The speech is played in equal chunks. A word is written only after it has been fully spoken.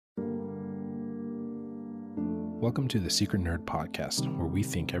Welcome to the Secret Nerd Podcast, where we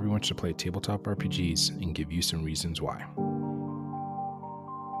think everyone should play tabletop RPGs and give you some reasons why.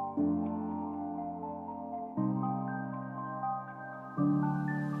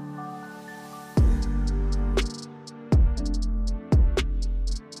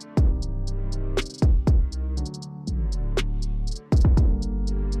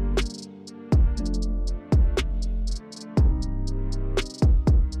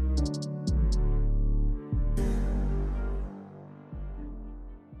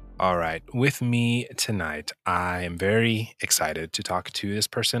 All right, with me tonight, I am very excited to talk to this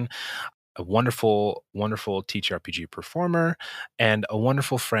person, a wonderful, wonderful TTRPG performer and a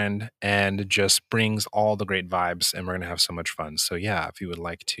wonderful friend, and just brings all the great vibes, and we're going to have so much fun. So yeah, if you would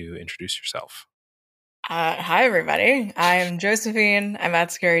like to introduce yourself. Hi, everybody. I'm Josephine. I'm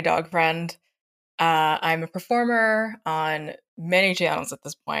at Scary Dog Friend. I'm a performer on many channels at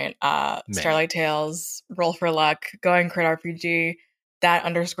this point. Starlight Tales, Roll for Luck, Going Crit RPG,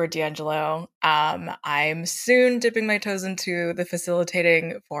 that_D'Angelo. I'm soon dipping my toes into the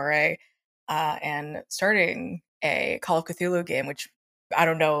facilitating foray and starting a Call of Cthulhu game, which I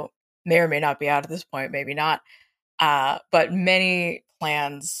don't know, may or may not be out at this point, maybe not. But many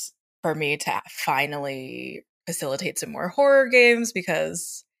plans for me to finally facilitate some more horror games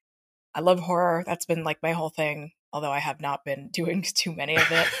because I love horror. That's been like my whole thing, although I have not been doing too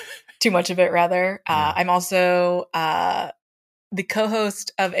much of it rather. Yeah. I'm also the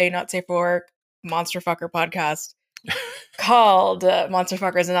co-host of a Not Safe for Work Monster Fucker podcast called Monster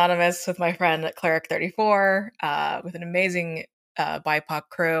Fuckers Anonymous with my friend Cleric34 with an amazing BIPOC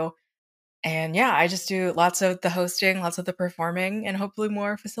crew. And yeah, I just do lots of the hosting, lots of the performing, and hopefully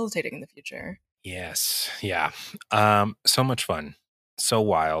more facilitating in the future. Yes. Yeah. So much fun. So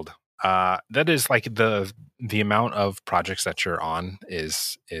wild. That is like the amount of projects that you're on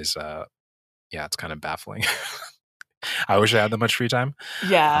is yeah, it's kind of baffling. I wish I had that much free time.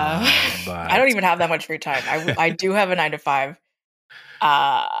 Yeah. But I don't even have that much free time. I do have a 9 to 5.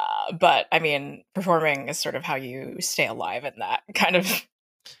 But I mean, performing is sort of how you stay alive in that kind of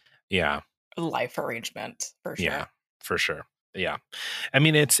life arrangement, for sure. Yeah, for sure. Yeah. I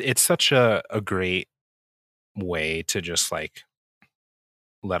mean, it's such a great way to just like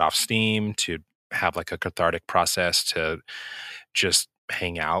let off steam, to have like a cathartic process, to just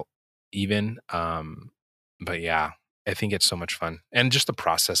hang out even. But yeah, I think it's so much fun. And just the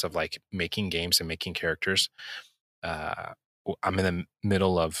process of like making games and making characters. I'm in the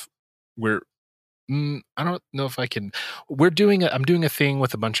middle of I don't know if I can. I'm doing a thing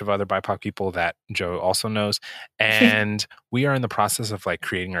with a bunch of other BIPOC people that Joe also knows, and we are in the process of like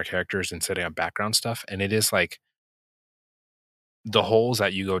creating our characters and setting up background stuff. And it is like the holes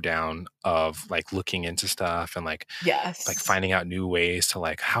that you go down of like looking into stuff and like finding out new ways to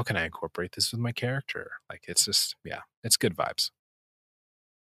like, how can I incorporate this with my character? Like, it's just, yeah, it's good vibes.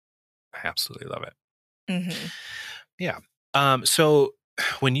 I absolutely love it. Mm-hmm. Yeah. So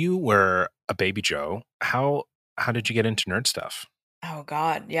when you were a baby Joe, how did you get into nerd stuff? Oh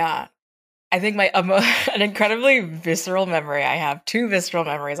God, yeah. I think my an incredibly visceral memory I have, 2 visceral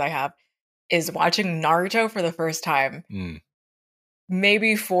memories I have, is watching Naruto for the first time.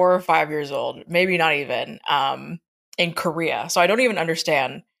 Maybe 4 or 5 years old, maybe not even, in Korea. So I don't even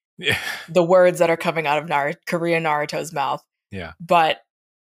understand the words that are coming out of Korean Naruto's mouth. Yeah. But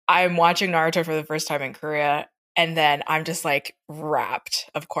I'm watching Naruto for the first time in Korea, and then I'm just like wrapped,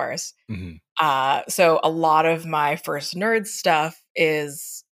 of course. Mm-hmm. So a lot of my first nerd stuff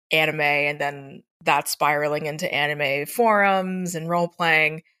is anime, and then that's spiraling into anime forums and role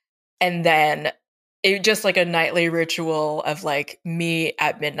playing. And then it just like a nightly ritual of like me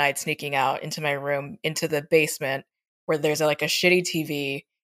at midnight sneaking out into my room, into the basement where there's like a shitty TV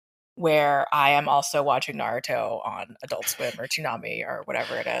where I am also watching Naruto on Adult Swim or Toonami or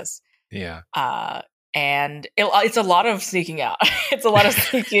whatever it is. Yeah. And it's a lot of sneaking out. It's a lot of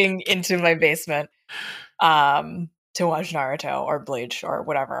sneaking into my basement to watch Naruto or Bleach or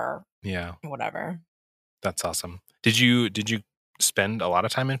whatever. Yeah. Whatever. That's awesome. Did you spend a lot of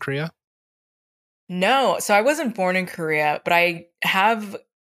time in Korea? No. So I wasn't born in Korea, but I've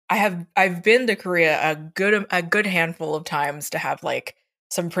been to Korea a good handful of times to have like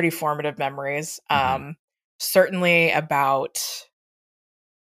some pretty formative memories. Mm-hmm. Certainly about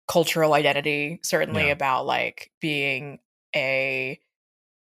cultural identity, certainly about like being my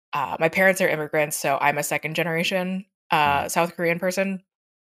parents are immigrants, so I'm a second generation South Korean person.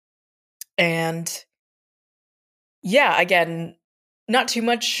 And yeah, again, not too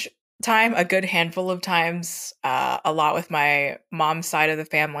much time, a good handful of times, a lot with my mom's side of the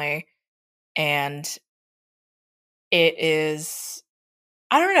family. And it is,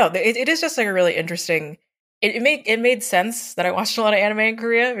 I don't know, it is just like a really interesting it made sense that I watched a lot of anime in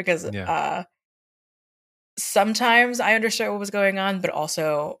Korea because Yeah. Sometimes I understood what was going on, but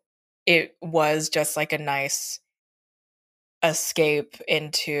also it was just like a nice escape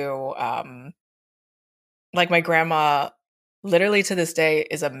into like my grandma literally to this day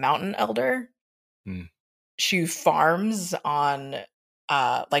is a mountain elder. Mm. She farms on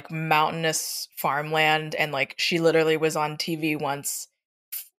like mountainous farmland, and like she literally was on TV once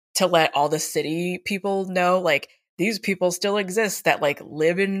to let all the city people know like these people still exist that like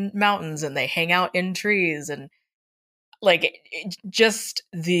live in mountains and they hang out in trees, and like just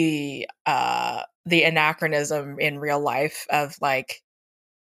the anachronism in real life of like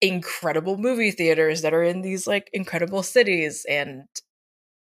incredible movie theaters that are in these like incredible cities, and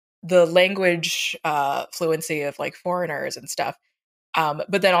the language fluency of like foreigners and stuff.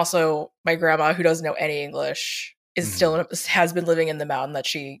 But then also my grandma, who doesn't know any English, is Mhm. still has been living in the mountain that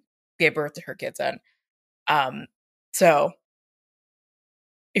she gave birth to her kids in. So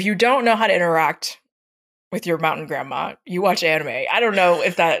if you don't know how to interact with your mountain grandma, you watch anime. I don't know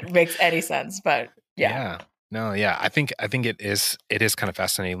if that makes any sense, but yeah. Yeah. No, yeah. I think it is kind of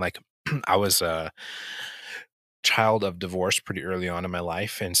fascinating. Like I was a child of divorce pretty early on in my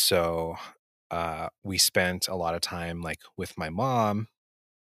life. And so we spent a lot of time like with my mom,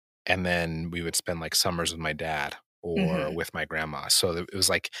 and then we would spend like summers with my dad or Hmm. with my grandma. So it was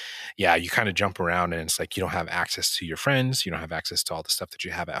like, yeah, you kind of jump around and it's like you don't have access to your friends, you don't have access to all the stuff that you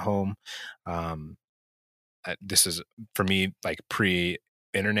have at home. Um, this is for me like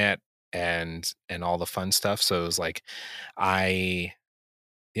pre-internet and all the fun stuff. So it was like I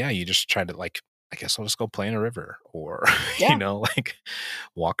yeah, you just try to like I guess I'll just go play in a river or Yeah. like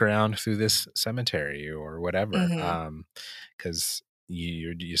walk around through this cemetery or whatever. Hmm. Because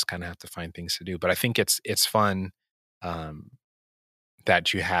you just kind of have to find things to do. But I think it's fun um,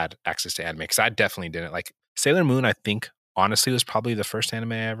 that you had access to anime because I definitely didn't. Like Sailor Moon, I think honestly was probably the first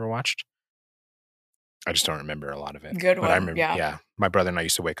anime I ever watched. I just don't remember a lot of it. Good But I one. remember, Yeah. yeah, my brother and I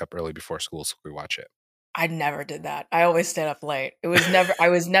used to wake up early before school so we watch it. I never did that. I always stayed up late. I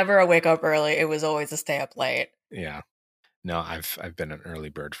was never a wake up early. It was always a stay up late. Yeah. No, I've been an early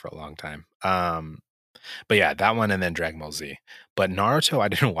bird for a long time. But yeah, that one and then Dragon Ball Z. But Naruto I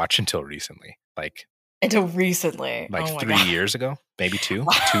didn't watch until recently. Until recently. Like Oh my 3 god. years ago, maybe 2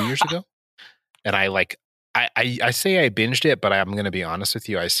 Wow. years ago. And I like I say I binged it, but I'm gonna be honest with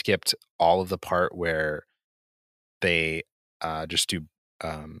you, I skipped all of the part where they just do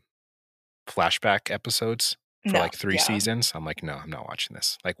um flashback episodes for No. like 3 Yeah. seasons. I'm like, "No, I'm not watching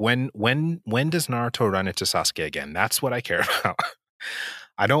this." Like, when does Naruto run into Sasuke again? That's what I care about.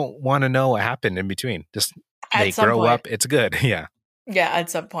 I don't wanna know what happened in between. Just they At some grow point. up, it's good. Yeah. Yeah, at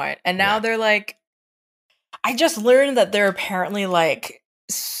some point. And now Yeah. they're like I just learned that they're apparently like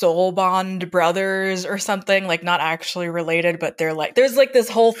soul bond brothers or something, like not actually related, but they're like there's like this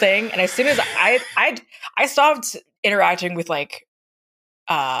whole thing. And as soon as I stopped interacting with like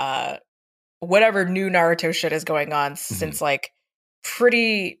uh whatever new Naruto shit is going on Mhm. since like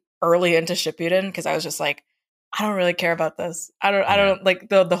pretty early into Shippuden, because I was just like, I don't really care about this. I Yeah. don't like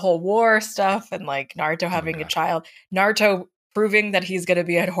the whole war stuff and like Naruto Oh having a god. child, Naruto proving that he's gonna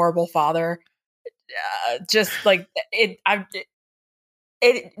be a horrible father. Just like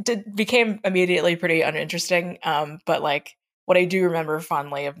became immediately pretty uninteresting. But like what I do remember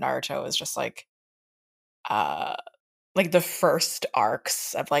fondly of Naruto is just uh like the first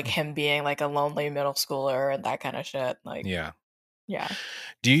arcs of like Mm. him being like a lonely middle schooler and that kind of shit. Like, Yeah. yeah.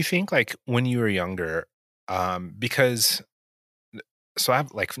 Do you think like when you were younger, because so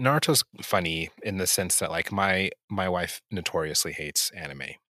I've like Naruto's funny in the sense that like my wife notoriously hates anime,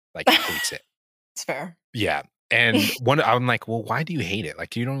 like hates it. It's fair. Yeah. And one I'm like, "Well, why do you hate it?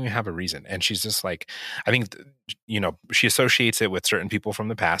 Like you don't even have a reason." And she's just like I think she associates it with certain people from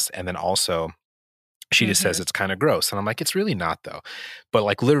the past and then also she just says Hmm. it's kind of gross. And I'm like, "It's really not though." But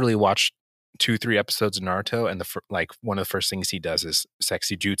like literally watch 2 3 episodes of Naruto and like one of the first things he does is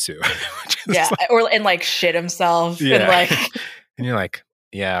sexy jutsu, which is Yeah. like Or and like shit himself and yeah. like And you're like,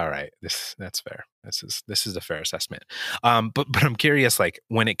 "Yeah, all right. That's fair. This is a fair assessment." But I'm curious like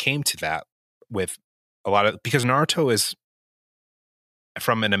when it came to that with a lot of because Naruto is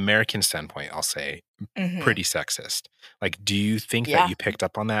from an American standpoint, I'll say, hmm. pretty sexist. Like, do you think that Yeah. you picked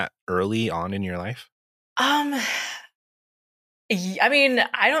up on that early on in your life? Um I mean,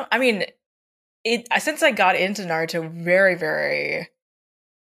 I mean it since I got into Naruto very, very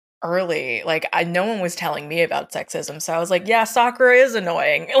early, like no one was telling me about sexism. So I was like, yeah, Sakura is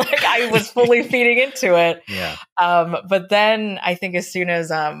annoying. Like I was fully feeding into it. Yeah. But then I think as soon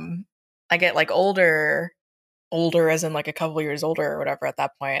as I get like older as in like a couple years older or whatever at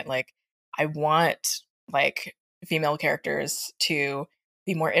that point, like I want like female characters to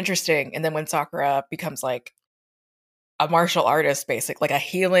be more interesting. And then when Sakura becomes like a martial artist, basic, like a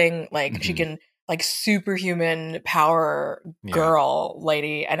healing, like she can like superhuman power girl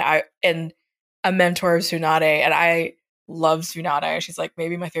lady, and a mentor of Tsunade, and I love Tsunade. She's like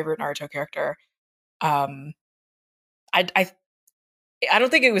maybe my favorite Naruto character. I don't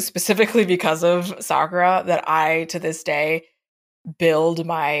think it was specifically because of Sakura that I, to this day, build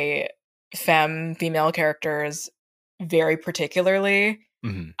my female characters very particularly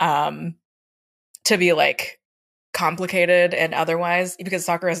to be like complicated and otherwise, because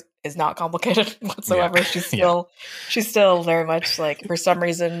Sakura is not complicated whatsoever. Yeah. She's still very much like, for some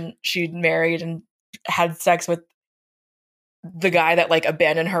reason she married and had sex with the guy that like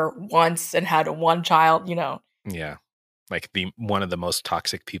abandoned her once and had one child, you know. Yeah. Like one of the most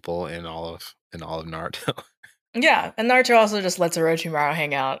toxic people in all of Naruto. Yeah, and Naruto also just lets Orochimaru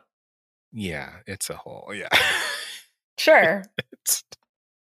hang out. Yeah, it's a whole Sure.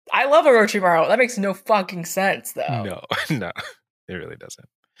 I love Orochimaru. That makes no fucking sense, though. No, it really doesn't.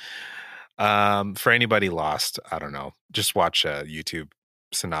 For anybody lost, I don't know. Just watch a YouTube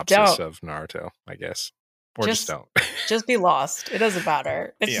synopsis of Naruto, I guess, or just don't. Just be lost. It doesn't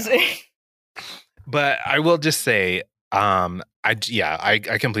matter. But I will just say, I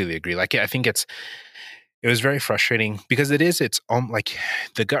completely agree. Like, I think it was very frustrating because it's like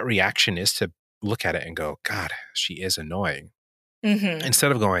the gut reaction is to look at it and go, God, she is annoying.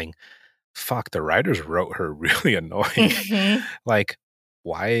 Instead of going, fuck, the writers wrote her really annoying. Like,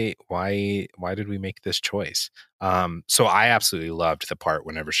 why did we make this choice? So I absolutely loved the part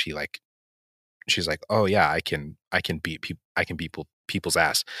whenever she's like, oh yeah, I can beat people's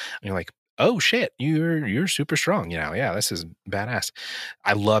ass. And you're like, oh shit, you're super strong, you know? Yeah, this is badass.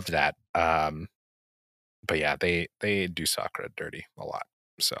 I loved that. But yeah, they do Sakura dirty a lot.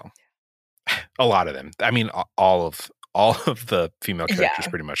 So a lot of them. I mean, all of the female characters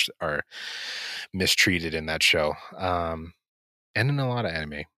pretty much are mistreated in that show. And in a lot of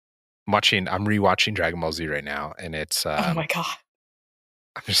anime. I'm rewatching Dragon Ball Z right now, and it's oh my god.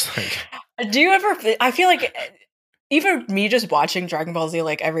 I'm just like, do you ever? I feel like even me just watching Dragon Ball Z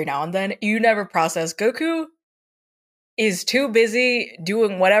like every now and then, you never process Goku is too busy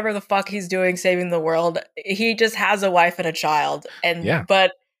doing whatever the fuck he's doing, saving the world. He just has a wife and a child, and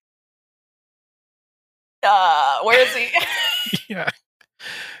but where is he?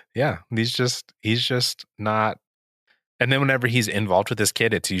 yeah. He's just not. And then whenever he's involved with this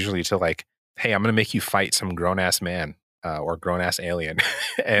kid, it's usually to like, hey, I'm gonna make you fight some grown ass man or grown ass alien,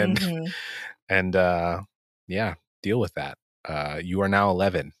 and deal with that. You are now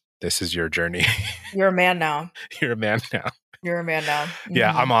 11. This is your journey. You're a man now. You're a man now. You're a man now.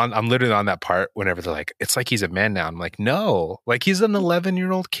 Yeah, I'm literally on that part whenever they're like, it's like he's a man now. I'm like, no, like he's an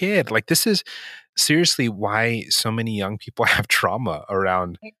 11-year-old kid. Like, this is seriously why so many young people have trauma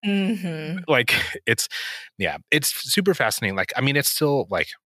around. Like, it's super fascinating. Like, I mean, it's still like,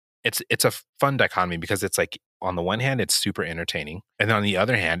 it's a fun dichotomy because it's like, on the one hand, it's super entertaining. And then on the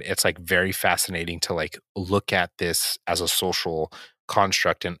other hand, it's like very fascinating to like look at this as a social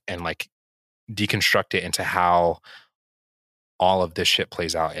construct and like deconstruct it into how all of this shit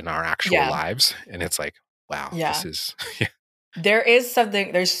plays out in our actual lives. And it's like, wow, this is there is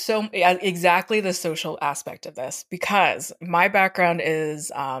something, there's so exactly the social aspect of this, because my background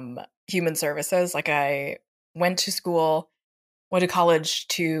is human services. Like, I went to college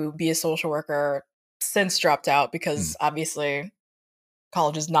to be a social worker, since dropped out because obviously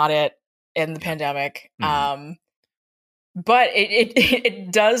college is not it in the pandemic. But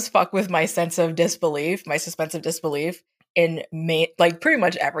it does fuck with my sense of disbelief, my suspense of disbelief in like pretty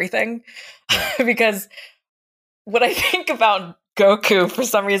much everything. Because when I think about Goku, for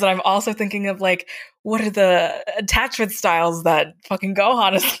some reason, I'm also thinking of like, what are the attachment styles that fucking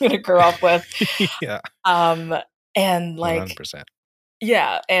Gohan is going to grow up with? And like, 100%.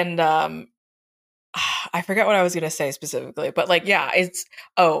 Yeah, and I forget what I was going to say specifically, but like, yeah, it's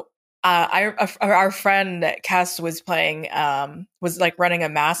our friend Cass was playing, was like running a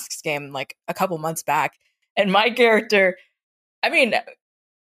Masks game like a couple months back, and my character, I mean,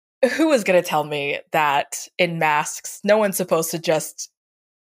 who was going to tell me that in Masks, no one's supposed to just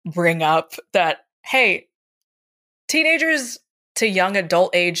bring up that, hey, teenagers to young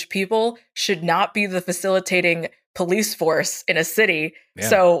adult age people should not be the facilitating police force in a city.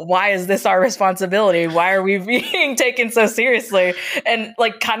 So why is this our responsibility? Why are we being taken so seriously? And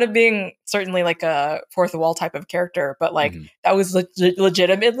like, kind of being certainly like a fourth wall type of character, but like that was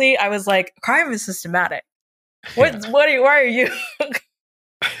legitimately, I was like, crime is systematic. Why are you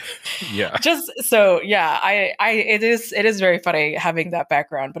Yeah. Just so yeah, it is very funny having that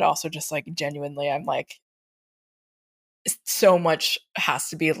background, but also just like genuinely, I'm like, so much has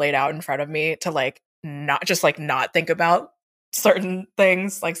to be laid out in front of me to like not just like not think about certain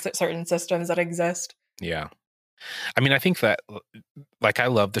things, like certain systems that exist. Yeah. I mean, I think that like I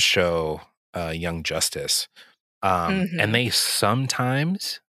love the show Young Justice. And they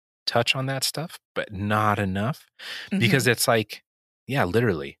sometimes touch on that stuff, but not enough because it's like, yeah,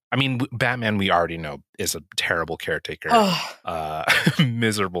 literally. I mean, Batman, we already know, is a terrible caretaker,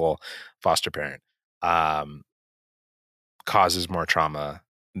 miserable foster parent, causes more trauma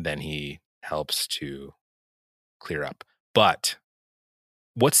than he helps to clear up. But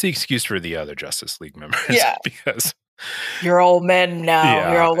what's the excuse for the other Justice League members? Yeah. Because you're all men now.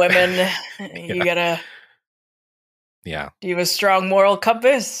 Yeah. You're all women. You gotta. Yeah. Do you have a strong moral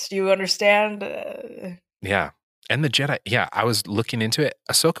compass? Do you understand? Yeah. And the Jedi. Yeah. I was looking into it.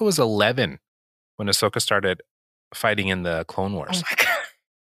 Ahsoka was 11 when Ahsoka started fighting in the Clone Wars. Oh my God.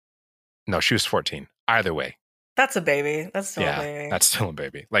 No, she was 14. Either way. That's a baby. That's still a baby. That's still a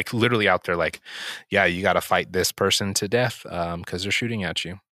baby. Like literally out there, like, yeah, you got to fight this person to death because they're shooting at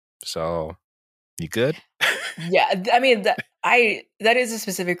you. So you good? Yeah. I mean, that is a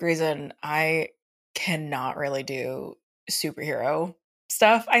specific reason I cannot really do superhero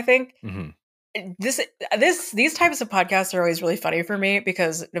stuff, I think. These types of podcasts are always really funny for me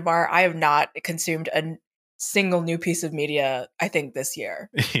because, Navar, I have not consumed a single new piece of media, I think, this year.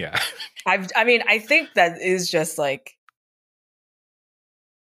 Yeah. I think that is just like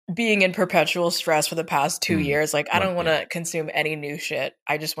being in perpetual stress for the past 2 years. Like, I don't want to consume any new shit.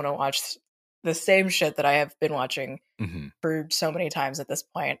 I just want to watch the same shit that I have been watching for so many times at this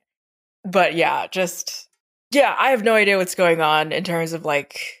point. But yeah, I have no idea what's going on in terms of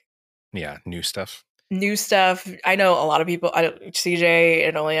like, new stuff. I know a lot of people, CJ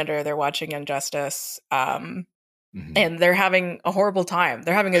and Oleander, they're watching Injustice, and they're having a horrible time.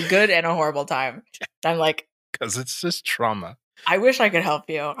 They're having a good and a horrible time. I'm like, because it's just trauma. I wish I could help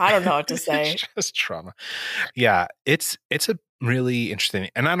you. I don't know what to say. It's just trauma. Yeah, it's a really interesting,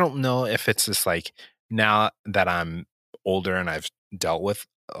 and I don't know if it's just like now that I'm older and I've dealt with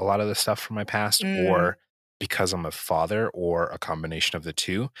a lot of the stuff from my past, or because I'm a father, or a combination of the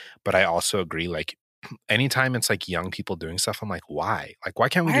two. But I also agree, like anytime it's like young people doing stuff, I'm like, why? Like, why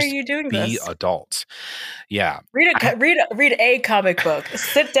can't we just be adults? Yeah, read a comic book.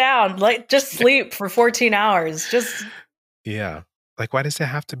 Sit down, like just sleep for 14 hours. Just like, why does it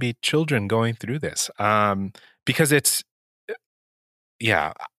have to be children going through this? Because it's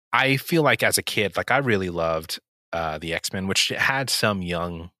I feel like as a kid, like I really loved the X-Men, which had some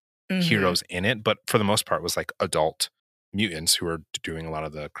young heroes in it, but for the most part was like adult mutants who were doing a lot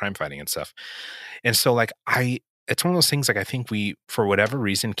of the crime fighting and stuff. And so like it's one of those things, like I think we, for whatever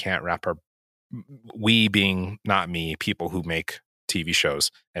reason, can't wrap we being not me, people who make TV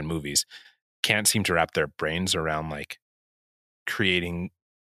shows and movies, can't seem to wrap their brains around like creating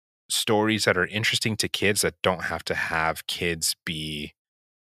stories that are interesting to kids that don't have to have kids be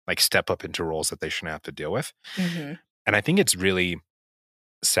like step up into roles that they shouldn't have to deal with. And I think it's really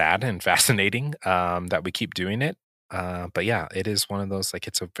sad and fascinating that we keep doing it. But yeah, it is one of those, like,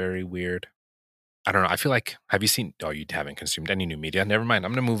 it's a very weird, I don't know. I feel like, have you seen, you haven't consumed any new media. Never mind.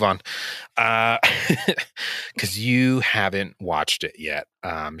 I'm going to move on. Because you haven't watched it yet.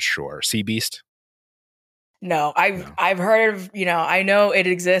 Sure. Sea Beast? No, I've heard of, I know it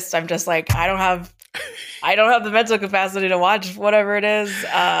exists. I'm just like, I don't have the mental capacity to watch whatever it is.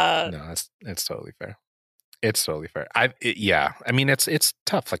 No, it's totally fair. It's totally fair. I mean, it's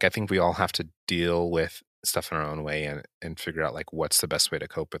tough. Like, I think we all have to deal with stuff in our own way and figure out like what's the best way to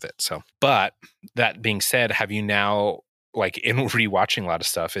cope with it. So, but that being said, have you now, like, in rewatching a lot of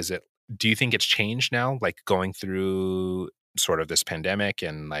stuff, do you think it's changed now, like going through sort of this pandemic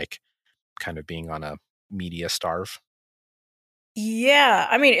and like kind of being on a media starve? Yeah,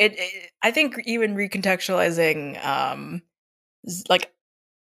 I mean, I think even recontextualizing, like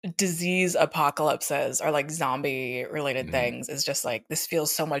disease apocalypses or like zombie related things is just like, this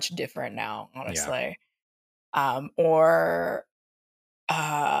feels so much different now, honestly. Or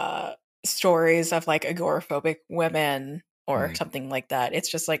stories of like agoraphobic women or something like that. It's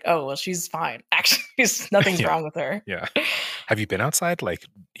just like, oh well, she's fine. Actually, nothing's wrong with her. Yeah. Have you been outside? Like,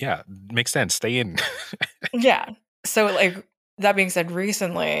 yeah, makes sense. Stay in. Yeah. So like, that being said,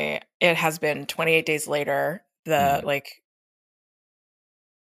 recently it has been 28 Days Later. I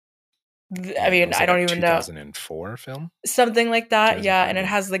mean, I don't even know. 2004 film? Something like that. Yeah. And it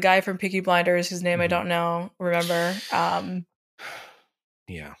has the guy from Peaky Blinders, whose name I don't remember.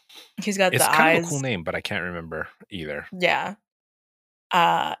 Yeah. He's got it's the kind eyes. of a cool name, but I can't remember either. Yeah.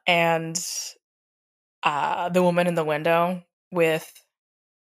 And the woman in the window with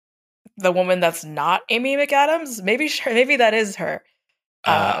the woman that's not Amy McAdams. Maybe that is her.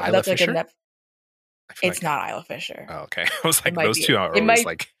 But Isla that's like Fisher? I feel it's like not Isla Fisher. oh, okay. I was It like, might those be. two are It always might.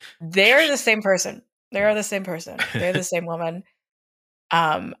 like They're the same person. They are yeah. the same person. They're the same woman.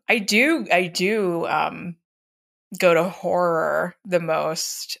 I do go to horror the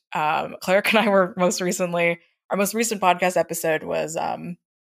most. Claire and I were our most recent podcast episode was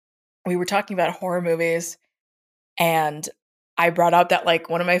we were talking about horror movies, and I brought up that like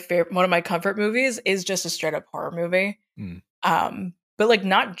one of my comfort movies is just a straight up horror movie. Mm. But like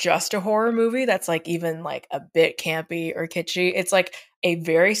not just a horror movie that's like even like a bit campy or kitschy. It's like a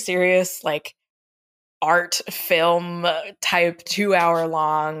very serious like art film type 2 hour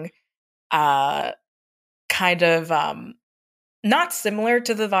long kind of not similar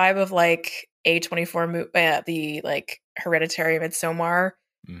to the vibe of like A24 the like Hereditary Midsommar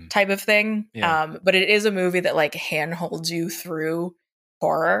type of thing. Yeah. But it is a movie that like handholds you through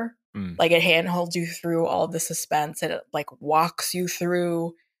horror. Like it handholds you through all the suspense, and it like walks you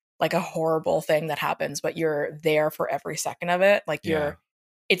through like a horrible thing that happens, but you're there for every second of it. Like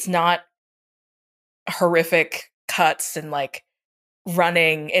it's not horrific cuts and like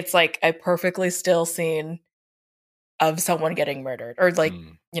running. It's like a perfectly still scene of someone getting murdered or like,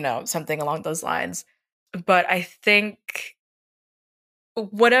 something along those lines. But I think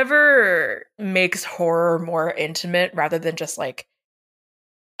whatever makes horror more intimate rather than just like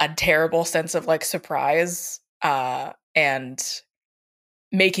a terrible sense of like surprise and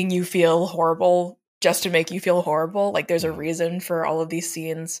making you feel horrible just to make you feel horrible. Like there's a reason for all of these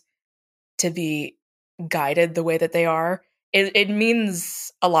scenes to be guided the way that they are. It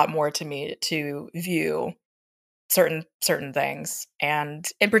means a lot more to me to view certain things, and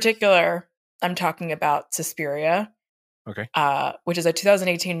in particular, I'm talking about Suspiria, Okay. Which is a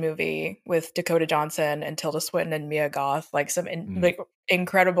 2018 movie with Dakota Johnson and Tilda Swinton and Mia Goth, like some like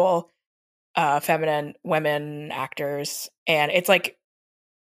incredible feminine women actors, and it's like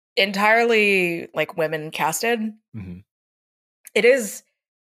entirely like women casted. Mm-hmm. It is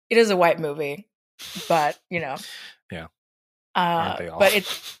a white movie, but yeah. Aren't they all? But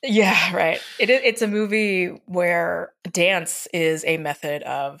it's right. It's a movie where dance is a method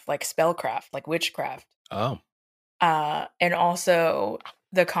of like spellcraft, like witchcraft. Oh. And also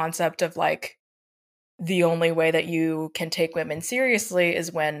the concept of like the only way that you can take women seriously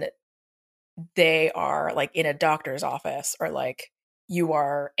is when they are like in a doctor's office or like you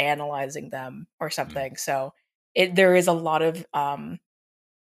are analyzing them or something. So there is a lot of to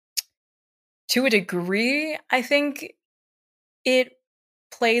a degree, I think it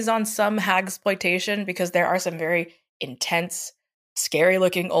plays on some hagsploitation because there are some very intense, scary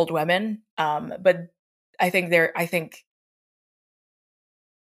looking old women. But I think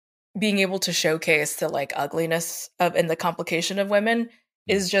being able to showcase the like ugliness of and the complication of women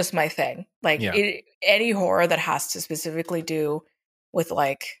is just my thing. Like any horror that has to specifically do with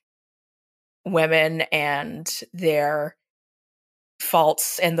like women and their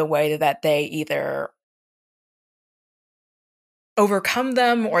faults and the way that they either overcome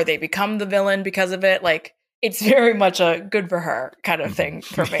them or they become the villain because of it. Like it's very much a good for her kind of thing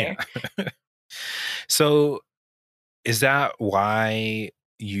for me. So is that why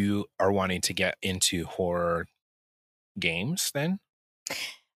you are wanting to get into horror games then?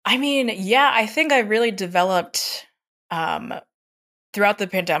 I mean, yeah, I think I really developed throughout the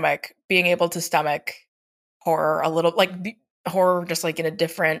pandemic being able to stomach horror a little, like horror just like in a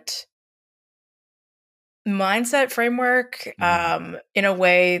different mindset framework, in a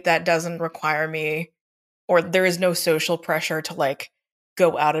way that doesn't require me, or there is no social pressure to like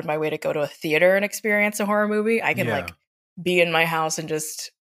go out of my way to go to a theater and experience a horror movie. I can like be in my house and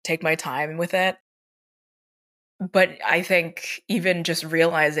just take my time with it. But I think even just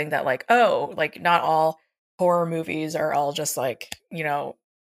realizing that like, oh, like not all horror movies are all just like,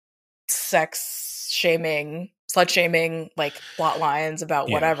 sex shaming, slut shaming, like plot lines about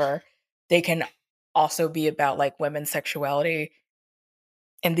whatever. They can also be about like women's sexuality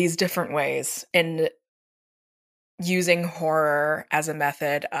in these different ways, and using horror as a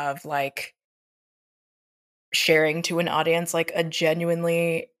method of like sharing to an audience like a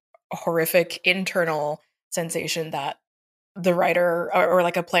genuinely horrific internal sensation that the writer or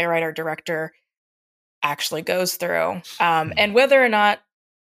like a playwright or director actually goes through. And whether or not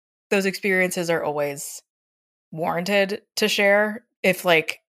those experiences are always warranted to share, if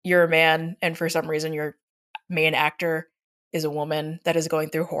like you're a man and for some reason your main actor is a woman that is going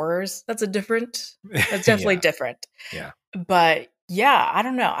through horrors, that's definitely different. Yeah. But yeah, I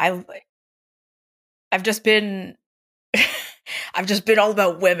don't know. I've just been I've just been all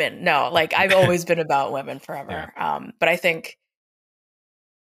about women. No, like I've always been about women Yeah. forever. But I think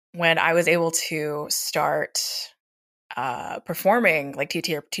when I was able to start performing, like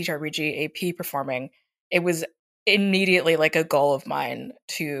TTRPG AP performing, it was immediately like a goal of mine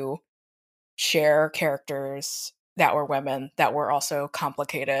to share characters that were women that were also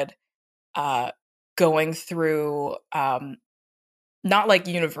complicated, going through not like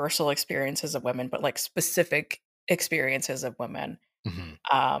universal experiences of women, but like specific experiences of women.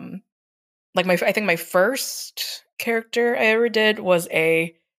 Hmm. Like I think my first character I ever did was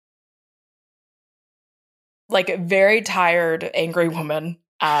a like very tired, angry woman,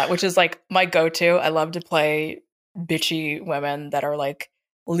 which is like my go-to. I love to play bitchy women that are like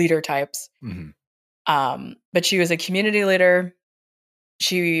leader types. Hmm. But she was a community leader.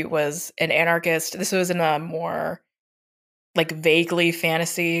 She was an anarchist. This was in a more like vaguely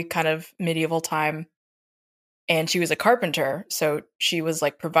fantasy kind of medieval time. And she was a carpenter. So she was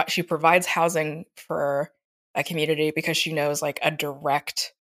like, she provides housing for a community because she knows like a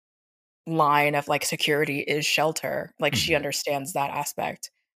direct line of like security is shelter. Like she Hmm. understands that aspect.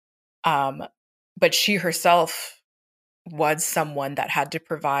 Um, but she herself was someone that had to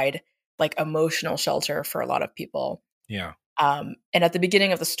provide like emotional shelter for a lot of people. Yeah. And at the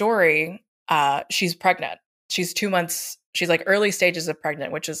beginning of the story, she's pregnant. She's 2 months. She's like early stages of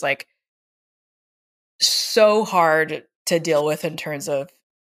pregnant, which is like so hard to deal with in terms of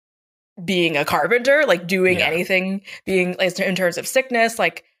being a carpenter, like doing Yeah. anything, being like, in terms of sickness,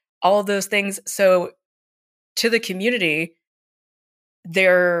 like all of those things. So to the community,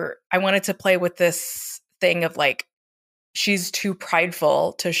 I wanted to play with this thing of like she's too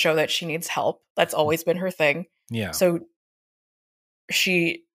prideful to show that she needs help. That's always been her thing. Yeah. So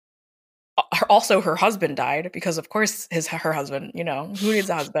she also her husband died because of course her husband, you know, who needs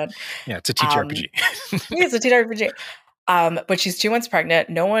a husband? Yeah. It's a Um TTRPG. he is a TRPG. But she's 2 months pregnant.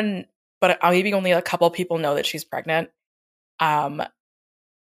 No one but maybe only a couple people know that she's pregnant. Um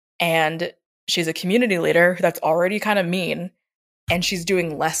and she's a community leader that's already kind of mean, and she's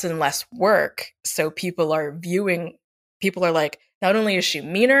doing less and less work. So people are like, not only is she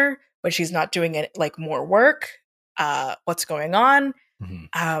meaner, but she's not doing it like more work. What's going on? Hmm.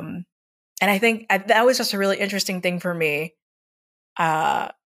 Um, and I think that was just a really interesting thing for me, uh,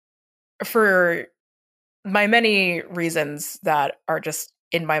 for my many reasons that are just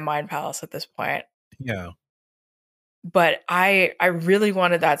in my mind palace at this point. Yeah. But I really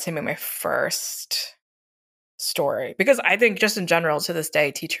wanted that to be my first story because I think just in general to this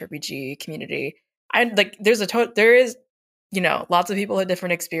day, TTRPG community, I like there is, you know, lots of people have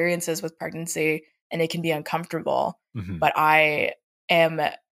different experiences with pregnancy and it can be uncomfortable. Hmm. But I am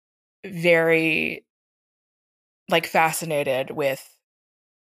very like fascinated with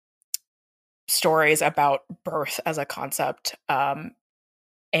stories about birth as a concept.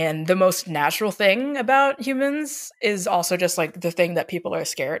 And the most natural thing about humans is also just like the thing that people are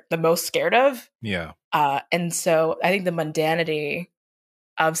the most scared of. Yeah. And so I think the mundanity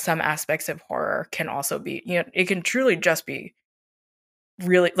of some aspects of horror can also be, you know, it can truly just be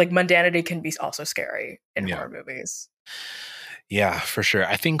really like mundanity can be also scary in Yeah. horror movies. Yeah, for sure.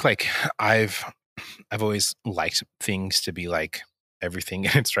 I think like I've I've always liked things to be like everything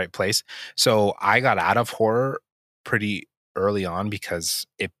in its right place. So I got out of horror pretty early on because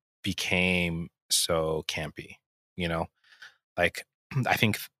it became so campy, you know? Like I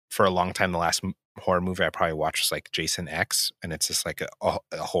think for a long time the last horror movie I probably watched was like Jason X, and it's just like a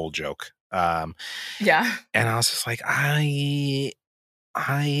whole joke. Yeah. And I was just like I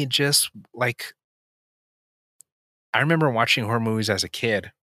just like I remember watching horror movies as a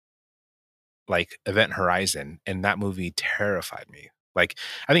kid, like Event Horizon, and that movie terrified me. Like,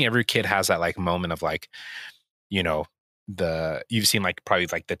 I think every kid has that like moment of like, you know, you've seen like probably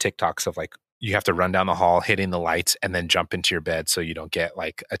like the TikToks of like you have to run down the hall, hitting the lights, and then jump into your bed so you don't get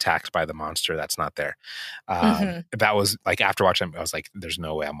like attacked by the monster that's not there. Hmm. That was like after watching, I was like, "There's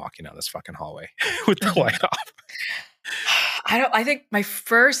no way I'm walking down this fucking hallway with the Hmm. light off." I think my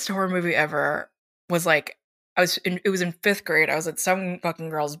first horror movie ever was like it was in 5th grade. I was at some fucking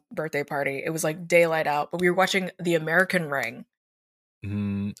girl's birthday party. It was like daylight out, but we were watching The American Ring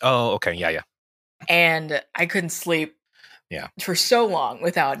Oh, okay, yeah, yeah, and I couldn't sleep yeah, for so long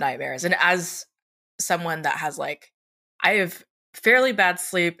without nightmares. And as someone that has like I have fairly bad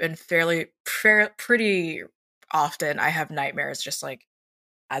sleep and pretty often I have nightmares just like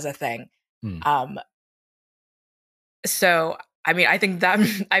as a thing. mm, Um so I mean I think that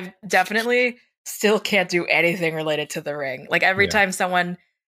I've definitely still can't do anything related to the ring. Like every yeah, time someone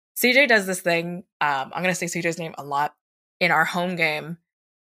CJ does this thing, I'm gonna say CJ's name a lot in our home game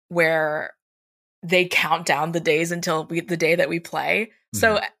where they count down the days until the day that we play.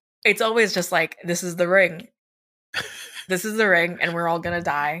 So it's always just like, this is the ring. This is the ring, and we're all gonna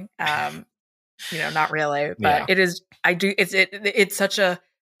die. Not really, but Yeah. it is. It's such a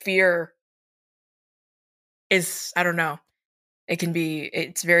fear. Is I don't know. It can be.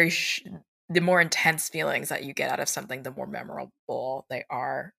 It's very. The more intense feelings that you get out of something, the more memorable they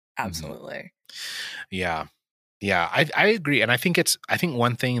are. Absolutely. Yeah. Yeah. I agree, and I think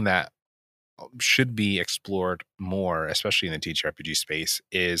one thing that should be explored more, especially in the TTRPG space,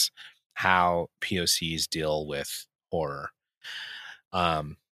 is how POCs deal with horror.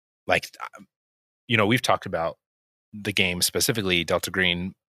 Like, we've talked about the game, specifically Delta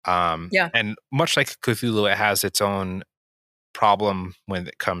Green. Yeah. And much like Cthulhu, it has its own problem when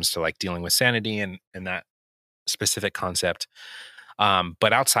it comes to like dealing with sanity and that specific concept.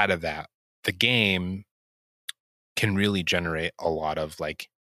 But outside of that, the game can really generate a lot of like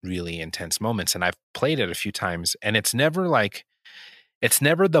really intense moments. And I've played it a few times, and it's never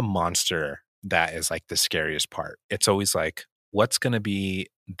the monster that is like the scariest part. It's always like, what's going to be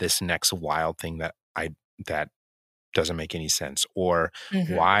this next wild thing that doesn't make any sense? Or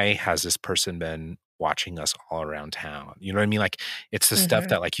why has this person been watching us all around town? You know what I mean? Like, it's the stuff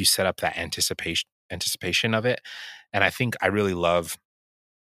that like you set up that anticipation of it. And I think I really love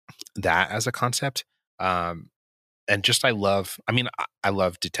that as a concept. And just I love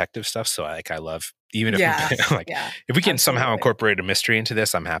detective stuff. So I love, even if if we can somehow incorporate a mystery into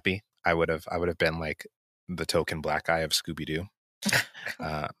this, I'm happy. I would have been like the token black eye of Scooby-Doo.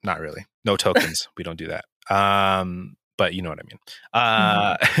 Not really. No tokens. We don't do that. But you know what I mean.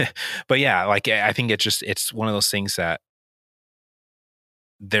 But yeah, like I think it's one of those things that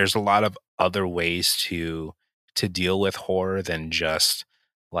there's a lot of other ways to deal with horror than just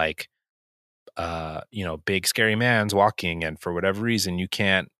like big scary man's walking, and for whatever reason you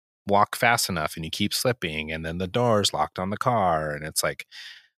can't walk fast enough and you keep slipping, and then the door's locked on the car, and it's like,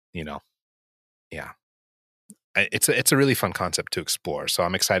 yeah, it's a really fun concept to explore. So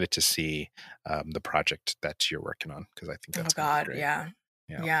I'm excited to see the project that you're working on, because I think that's great. Yeah.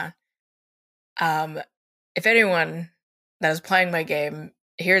 If anyone that is playing my game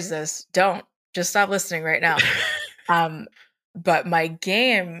hears this, don't just stop listening right now. But my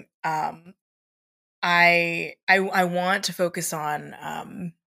game, I want to focus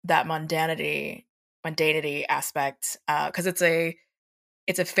on that mundanity aspect, because it's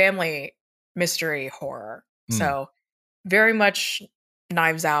a family mystery horror. So very much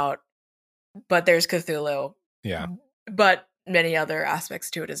Knives Out, but there's Cthulhu. Yeah. But many other aspects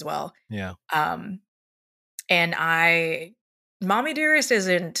to it as well. Yeah. And Mommy Dearest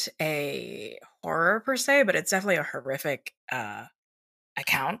isn't a horror per se, but it's definitely a horrific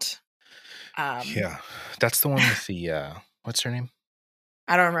account. Yeah, that's the one with the what's her name?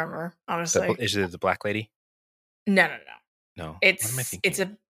 I don't remember, honestly. Is it the black lady? No. No. It's what am I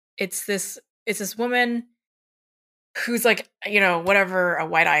thinking? it's this woman who's like, whatever, a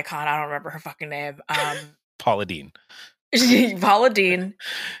white icon. I don't remember her fucking name. Paula Deen. Paula Deen.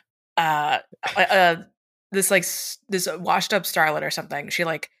 This washed up starlet or something. She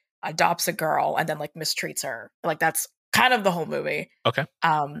like adopts a girl and then like mistreats her. Like, that's kind of the whole movie. Okay.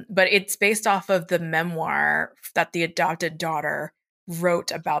 But it's based off of the memoir that the adopted daughter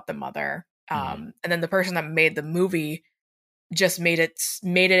wrote about the mother. And then the person that made the movie just made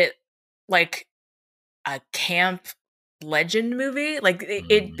it like a camp legend movie. Like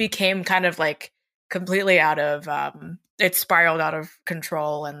it became kind of like completely out of it spiraled out of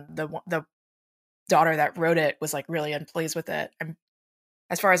control, and the daughter that wrote it was like really unpleased with it,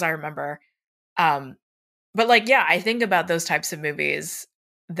 as far as I remember. But like, yeah, I think about those types of movies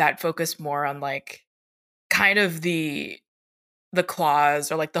that focus more on like kind of the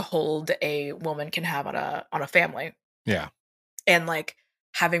clause or like the hold a woman can have on a family. Yeah. And like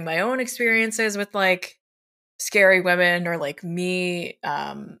having my own experiences with like scary women, or like me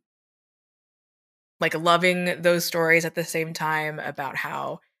like loving those stories at the same time about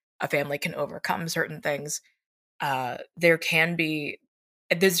how a family can overcome certain things. There can be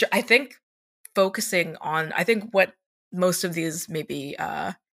I think focusing on, I think what most of these maybe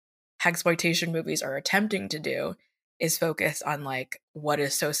exploitation movies are attempting to do is focus on like what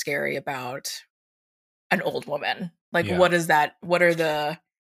is so scary about an old woman. Like, what is that? What are the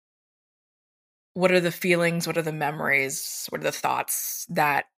feelings? What are the memories? What are the thoughts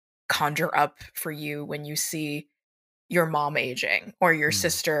that conjure up for you when you see your mom aging, or your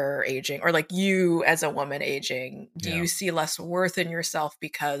sister aging, or like you as a woman aging? Do you see less worth in yourself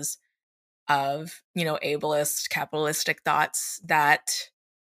because of, ableist, capitalistic thoughts that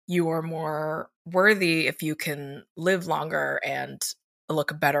you are more worthy if you can live longer and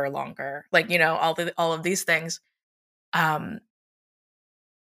look better longer. Like, you know, all of these things. I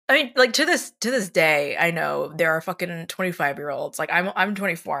mean, like to this day, I know there are fucking 25-year-olds. Like I'm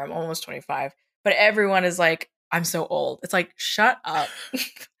 24, I'm almost 25, but everyone is like, I'm so old. It's like, shut up.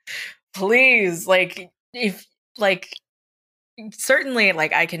 Please. Like, if like certainly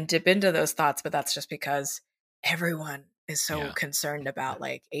like I can dip into those thoughts, but that's just because everyone is so concerned about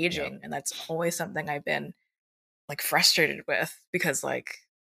like aging. And that's always something I've been like frustrated with, because like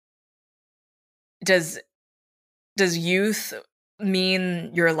does youth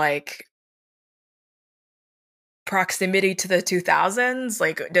mean you're like proximity to the 2000s?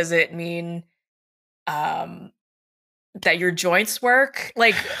 Like, does it mean that your joints work?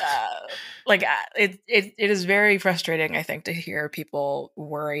 Like it is very frustrating, I think, to hear people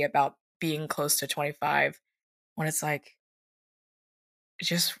worry about being close to 25 when it's like,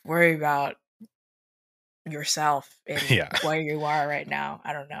 just worry about yourself and where you are right now.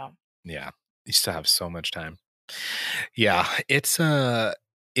 I don't know. Yeah, you still have so much time. Yeah, it's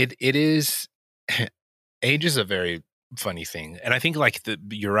it is age is a very funny thing. And I think like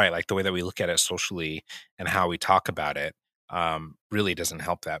you're right, like the way that we look at it socially and how we talk about it really doesn't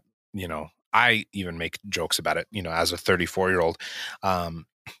help that. You know, I even make jokes about it, you know, as a 34-year-old.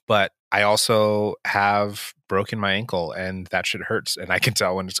 But I also have broken my ankle and that shit hurts and I can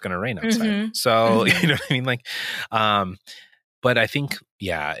tell when it's going to rain outside. So, you know what I mean? Like, but I think,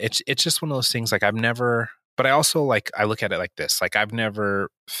 yeah, it's just one of those things. Like but I also like, I look at it like this, like I've never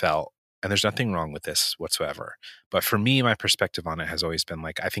felt, and there's nothing wrong with this whatsoever. But for me, my perspective on it has always been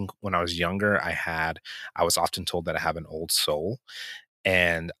like, I think when I was younger, I was often told that I have an old soul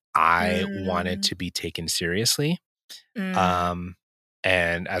and I wanted to be taken seriously.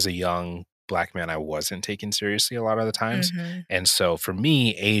 And as a young Black man, I wasn't taken seriously a lot of the times. And so for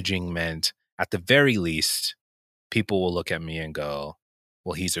me, aging meant at the very least, people will look at me and go,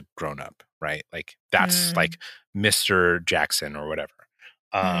 well, he's a grown up, right? Like that's like Mr. Jackson or whatever.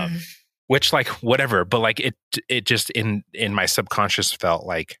 Which like whatever, but like it just in my subconscious felt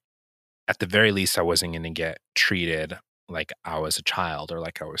like at the very least I wasn't going to get treated like I was a child or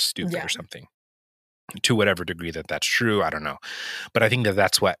like I was stupid or something. To whatever degree that's true, I don't know. But I think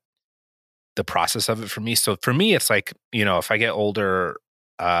that's what the process of it for me. So for me, it's like, you know, if I get older,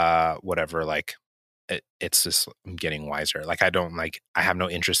 whatever, like it's just I'm getting wiser. Like I have no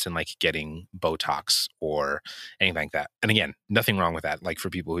interest in like getting Botox or anything like that. And again, nothing wrong with that, like for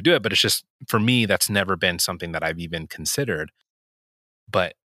people who do it, but it's just for me, that's never been something that I've even considered.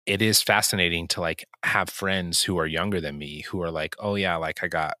 But it is fascinating to like have friends who are younger than me who are like, oh yeah, like I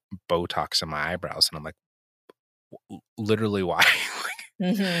got Botox in my eyebrows. And I'm like, literally why?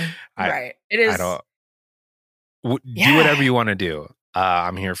 Right. It is. I don't do whatever you want to do.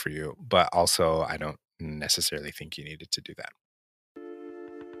 I'm here for you. But also I don't necessarily think you needed to do that.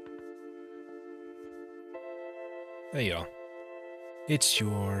 Hey y'all. It's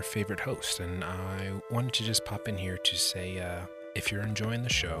your favorite host, and I wanted to just pop in here to say if you're enjoying the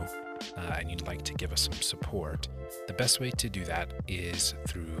show and you'd like to give us some support, the best way to do that is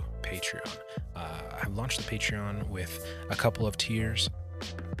through Patreon. I've launched the Patreon with a couple of tiers.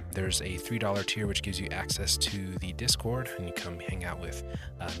 There's a $3 tier, which gives you access to the Discord, and you come hang out with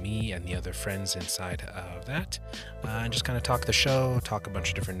me and the other friends inside of that, and just kind of talk the show, talk a bunch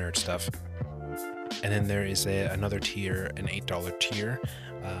of different nerd stuff. And then there is another tier, an $8 tier,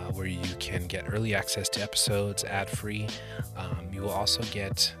 where you can get early access to episodes ad-free. You will also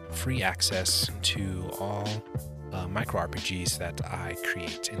get free access to all micro RPGs that I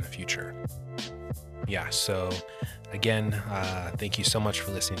create in the future. Yeah, so again, thank you so much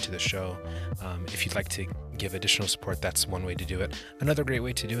for listening to the show. If you'd like to give additional support, that's one way to do it. Another great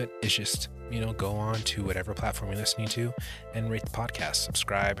way to do it is just, go on to whatever platform you're listening to and rate the podcast,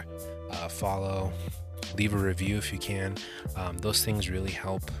 subscribe, follow, leave a review if you can. Those things really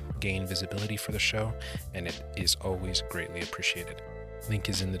help gain visibility for the show, and it is always greatly appreciated. Link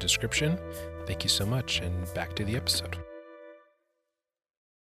is in the description. Thank you so much, and back to the episode.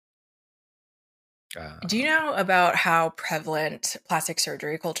 Do you know about how prevalent plastic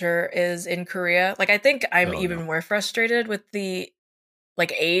surgery culture is in Korea? Like, I think I'm more frustrated with the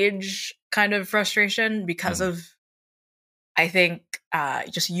like age kind of frustration because of, I think,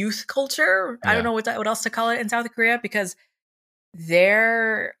 just youth culture. I don't know what else to call it in South Korea, because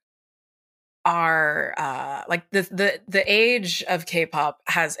there are like the age of K-pop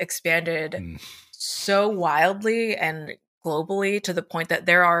has expanded so wildly and globally to the point that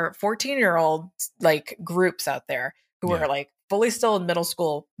there are 14-year-old like groups out there who are like fully still in middle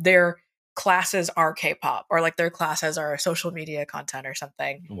school. Their classes are K-pop, or like their classes are social media content or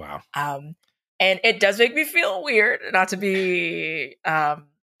something. Wow. And it does make me feel weird, not to be a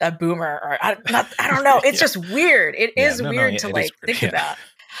boomer or I don't know. It's just weird. It is weird to like think about.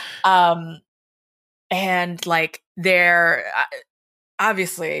 And like they're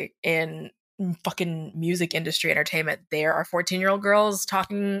obviously in fucking music industry entertainment, there are 14-year-old girls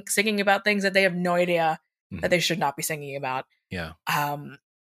singing about things that they have no idea that they should not be singing about. Yeah.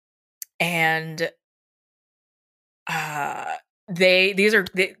 And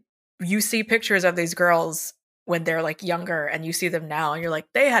you see pictures of these girls when they're like younger, and you see them now, and you're like,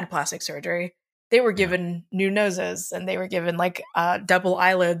 they had plastic surgery. They were given new noses, and they were given like double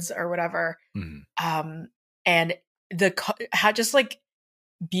eyelids or whatever. And just like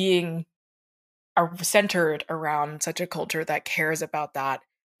being centered around such a culture that cares about that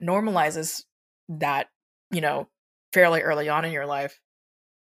normalizes that, fairly early on in your life.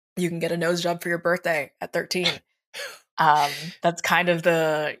 You can get a nose job for your birthday at 13. That's kind of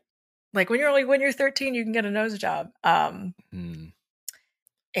the like when you're 13, you can get a nose job.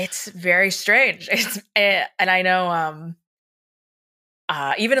 It's very strange. And I know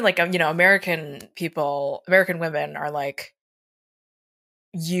even like American women are like,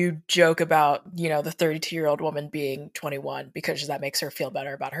 you joke about the 32-year-old woman being 21 because that makes her feel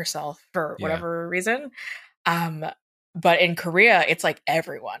better about herself for whatever reason. But in Korea, it's like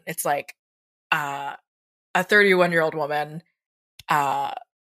everyone. It's like a 31-year-old woman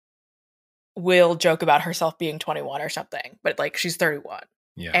will joke about herself being 21 or something, but like she's 31.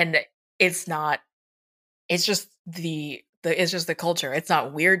 Yeah. And it's just the culture. It's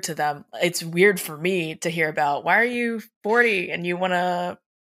not weird to them. It's weird for me to hear about, why are you 40 and you want to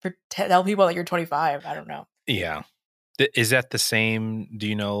tell people that you're 25? I don't know. Yeah. Is that the same, do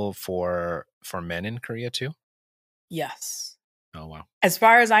you know, for men in Korea too? Yes. Oh, wow. As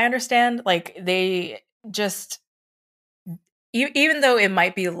far as I understand, like they just, even though it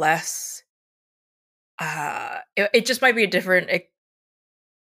might be less, it just might be a different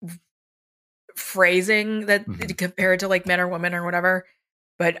phrasing that compared to like men or women or whatever.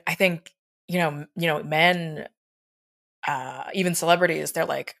 But I think, men, even celebrities, they're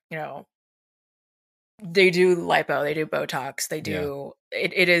like, they do lipo, they do Botox, they do,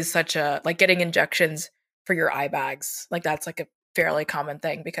 it is such a, like getting injections for your eye bags. Like that's like a fairly common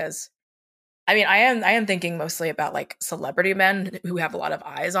thing because I mean, I am thinking mostly about like celebrity men who have a lot of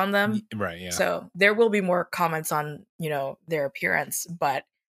eyes on them. Right. Yeah. So there will be more comments on, their appearance, but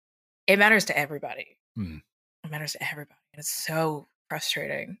it matters to everybody. It matters to everybody. It's so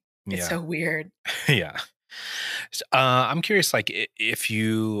frustrating. It's so weird. Yeah. I'm curious, like, if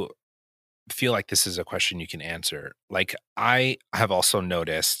you feel like this is a question you can answer. Like, I have also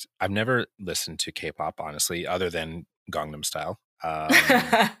noticed, I've never listened to K-pop, honestly, other than Gangnam Style.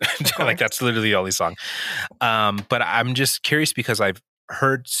 Like that's literally the only song. But I'm just curious because I've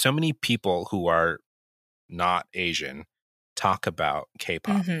heard so many people who are not Asian talk about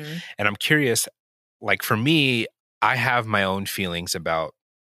K-pop. And I'm curious, like for me, I have my own feelings about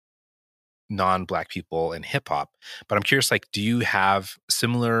non-Black people in hip hop, but I'm curious, like, do you have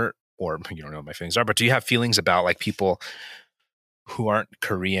similar, or you don't know what my feelings are, but do you have feelings about like people who aren't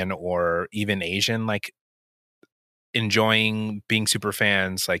Korean or even Asian, like enjoying being super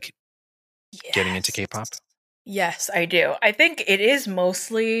fans, like getting into K-pop? Yes, I do. I think it is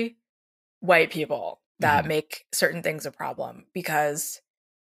mostly white people that make certain things a problem because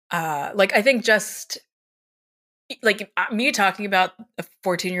like I think just like me talking about a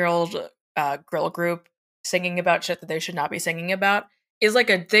 14-year-old girl group singing about shit that they should not be singing about is like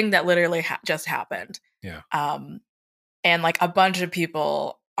a thing that literally just happened. Yeah. And like a bunch of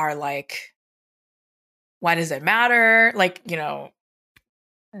people are like, why does it matter? Like,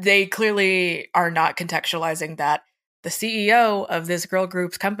 they clearly are not contextualizing that the CEO of this girl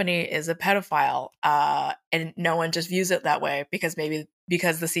group's company is a pedophile, and no one just views it that way because the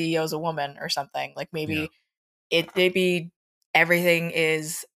CEO is a woman or something. Like maybe everything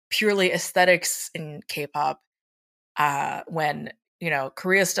is purely aesthetics in K-pop, when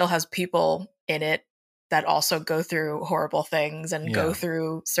Korea still has people in it that also go through horrible things and go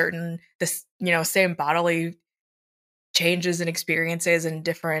through certain same bodily changes and experiences and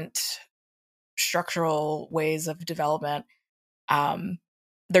different structural ways of development.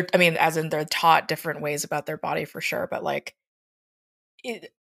 They're taught different ways about their body for sure, but like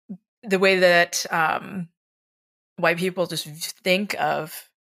the way that white people just think of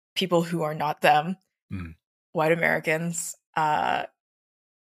people who are not them, white Americans,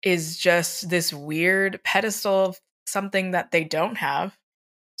 is just this weird pedestal of something that they don't have.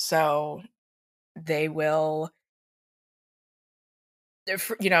 So they will,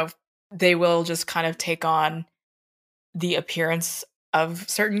 they will just kind of take on the appearance of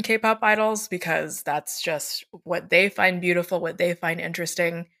certain K-pop idols because that's just what they find beautiful, what they find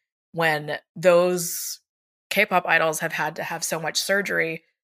interesting, when those K-pop idols have had to have so much surgery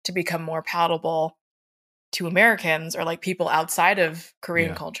to become more palatable to Americans or like people outside of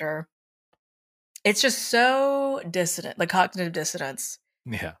Korean Yeah. culture. It's just so dissonant, like cognitive dissonance.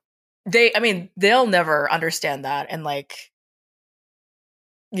 Yeah. They'll never understand that. And like,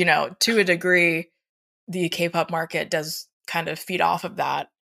 you know, to a degree, the K-pop market does kind of feed off of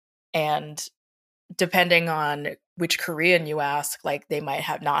that. And depending on which Korean you ask, like they might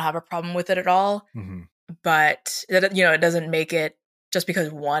not have a problem with it at all. Mm-hmm. But it doesn't make it, just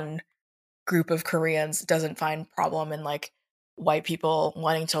because one group of Koreans doesn't find problem in like white people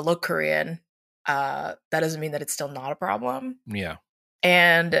wanting to look Korean, that doesn't mean that it's still not a problem. Yeah.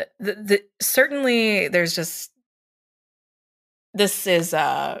 And certainly there's just, this is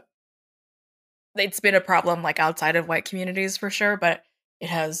it's been a problem like outside of white communities for sure, but it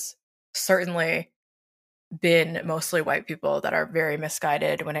has certainly been mostly white people that are very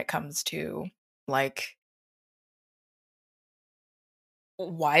misguided when it comes to like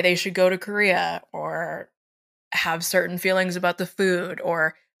why they should go to Korea or have certain feelings about the food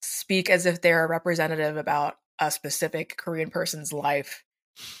or speak as if they're a representative about a specific Korean person's life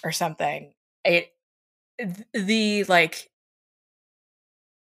or something. The like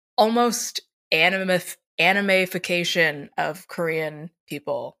almost animification of Korean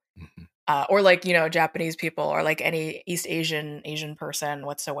people, Mm-hmm. or like, Japanese people or like any East Asian person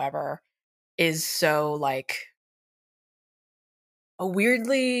whatsoever, is so like a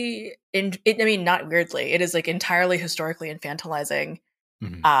weirdly not weirdly, it is like entirely historically infantilizing,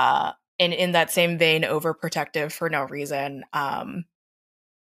 Mm-hmm. and in that same vein overprotective for no reason, and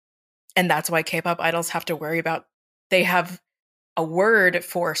that's why K-pop idols have to worry about, they have a word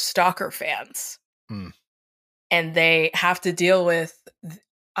for stalker fans. Mm. And they have to deal with,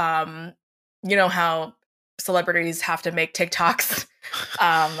 how celebrities have to make TikToks.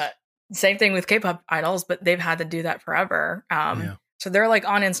 Same thing with K-pop idols, but they've had to do that forever. Yeah. So they're like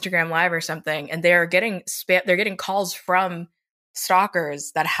on Instagram Live or something, and they're getting they're getting calls from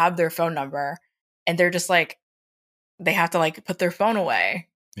stalkers that have their phone number, and they're just like, they have to like put their phone away.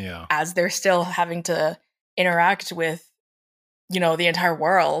 Yeah. As they're still having to interact with, the entire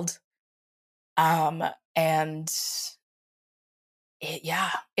world. And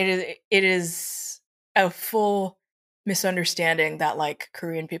it is a full misunderstanding that like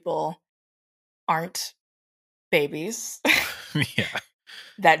Korean people aren't babies Yeah.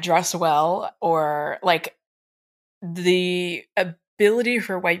 that dress well, or like the ability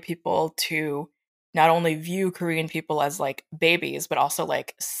for white people to not only view Korean people as like babies, but also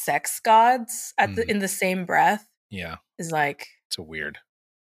like sex gods in the same breath. Yeah. Is like, It's a weird.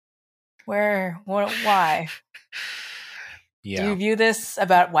 Why? Yeah. Do you view this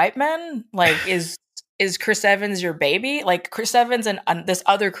about white men? Like, is Chris Evans your baby? Like, Chris Evans and this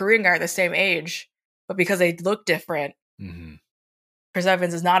other Korean guy are the same age, but because they look different, Mm-hmm. Chris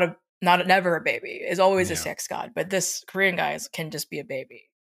Evans is never a baby. Is always a sex god. But this Korean guy can just be a baby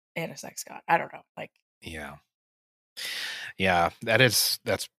and a sex god. I don't know. Like, yeah.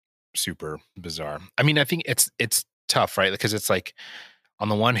 That's super bizarre. I mean, I think it's tough, right? Because it's like, on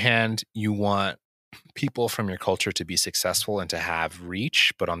the one hand, you want people from your culture to be successful and to have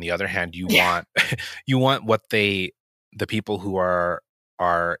reach, but on the other hand, you want you want the people who are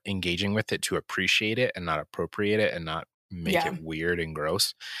engaging with it to appreciate it and not appropriate it and not make it weird and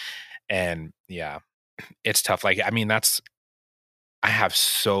gross. And it's tough. Like, I mean, I have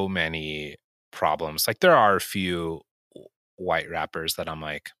so many problems. Like, there are a few white rappers that I'm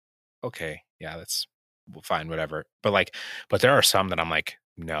like, okay, yeah, that's fine, whatever. But there are some that I'm like,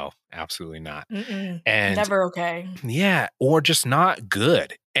 no, absolutely not. and never okay. Yeah. Or just not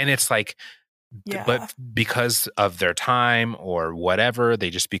good. And it's like, but because of their time or whatever, they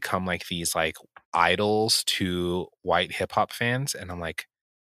just become like these like idols to white hip hop fans. And I'm like,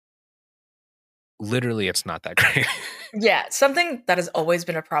 literally, it's not that great. Yeah. Something that has always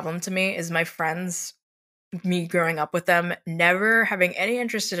been a problem to me is my friends, me growing up with them, never having any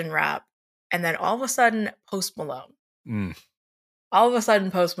interest in rap. And then all of a sudden, Post Malone. All of a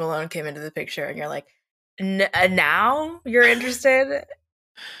sudden, Post Malone came into the picture, and you're like, now you're interested?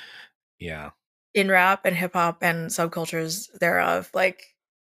 Yeah. In rap and hip hop and subcultures thereof. Like,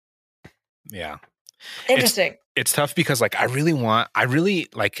 yeah. Interesting. It's tough because like, I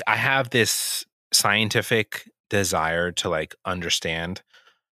have this scientific desire to like understand,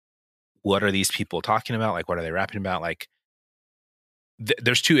 what are these people talking about? Like, what are they rapping about? Like,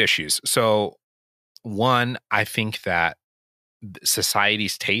 there's two issues. So one, I think that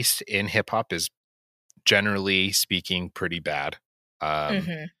society's taste in hip hop is, generally speaking, pretty bad.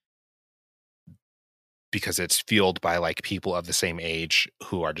 Mm-hmm. because it's fueled by like people of the same age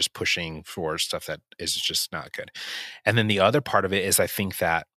who are just pushing for stuff that is just not good. And then the other part of it is I think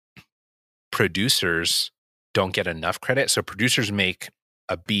that producers don't get enough credit. So producers make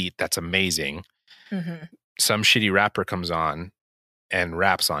a beat that's amazing. Mm-hmm. Some shitty rapper comes on and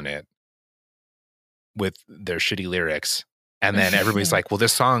raps on it with their shitty lyrics. And then everybody's like, well,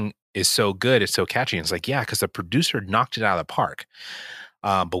 this song is so good. It's so catchy. And it's like, yeah, because the producer knocked it out of the park.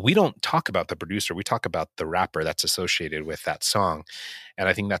 But we don't talk about the producer. We talk about the rapper that's associated with that song. And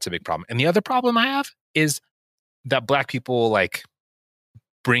I think that's a big problem. And the other problem I have is that Black people like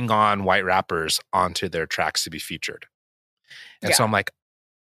bring on white rappers onto their tracks to be featured. And so I'm like,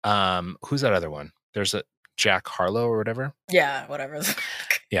 who's that other one? There's a Jack Harlow or whatever. Yeah, whatever.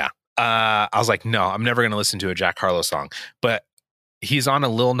 Yeah. I was like, no, I'm never going to listen to a Jack Harlow song. But he's on a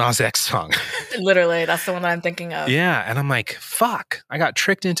Lil Nas X song. Literally, that's the one that I'm thinking of. Yeah. And I'm like, fuck, I got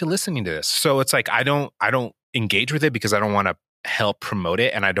tricked into listening to this. So it's like, I don't engage with it because I don't want to help promote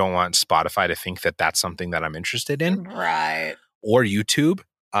it. And I don't want Spotify to think that that's something that I'm interested in. Right. Or YouTube.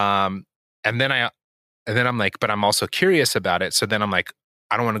 And then I'm like, but I'm also curious about it. So then I'm like,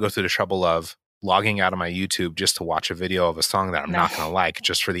 I don't want to go through the trouble of logging out of my YouTube just to watch a video of a song that I'm not going to like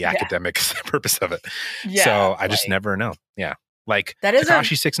just for the academic purpose of it. Yeah, so I just never know. Yeah. Like that is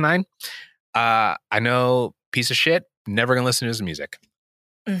Tekashi 6ix9ine. I know, piece of shit. Never gonna listen to his music.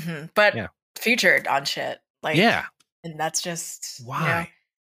 Mm-hmm. But featured on shit. Like, yeah. And that's just why.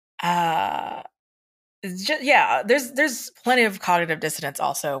 It's just, there's plenty of cognitive dissonance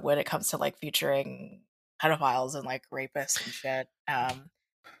also when it comes to like featuring pedophiles and like rapists and shit.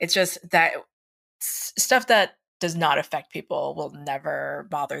 It's just that stuff that does not affect people will never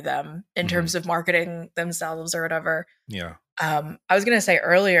bother them in terms of marketing themselves or whatever. Yeah. I was going to say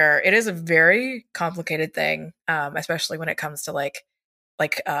earlier, it is a very complicated thing, especially when it comes to like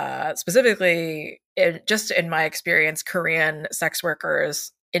specifically just in my experience, Korean sex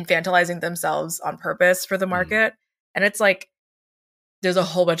workers infantilizing themselves on purpose for the market. And it's like, there's a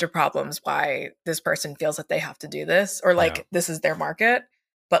whole bunch of problems why this person feels that they have to do this or like this is their market.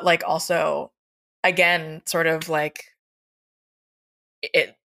 But like also, again, sort of like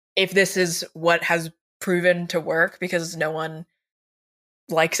if this is what has proven to work because no one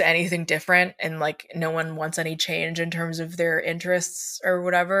likes anything different and like no one wants any change in terms of their interests or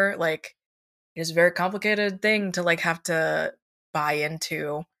whatever, like it's a very complicated thing to like have to buy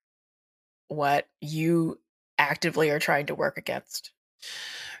into what you actively are trying to work against.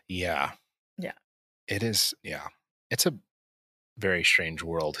 Yeah. It is. Yeah. It's a very strange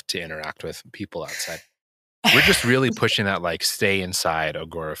world to interact with people outside. We're just really pushing that like stay inside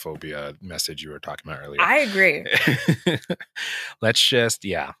agoraphobia message you were talking about earlier. I agree. Let's just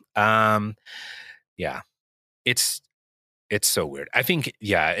it's so weird. I think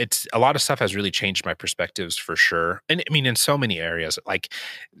it's a lot of stuff has really changed my perspectives for sure. And I mean in so many areas. Like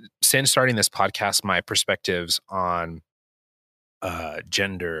since starting this podcast, my perspectives on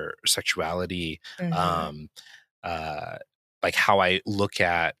gender, sexuality, like how I look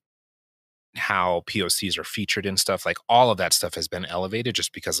at how POCs are featured and stuff, like all of that stuff has been elevated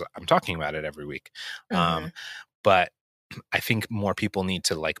just because I'm talking about it every week. But I think more people need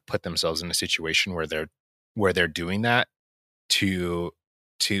to like put themselves in a situation where they're doing that to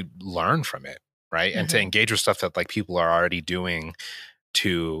learn from it, right? And to engage with stuff that like people are already doing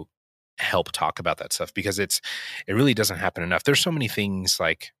to help talk about that stuff, because it really doesn't happen enough. There's so many things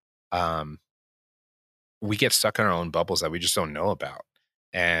like we get stuck in our own bubbles that we just don't know about,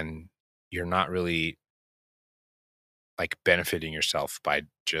 and you're not really like benefiting yourself by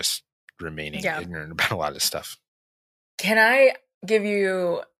just remaining ignorant about a lot of this stuff. Can I give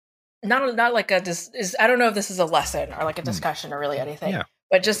you not like I don't know if this is a lesson or like a discussion or really anything,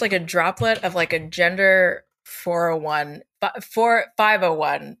 but just like a droplet of like a gender 401,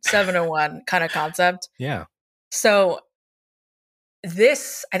 501, 701 kind of concept. Yeah. So I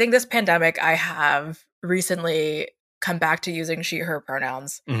think this pandemic, I have recently come back to using she, her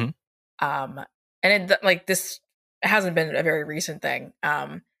pronouns. And this hasn't been a very recent thing.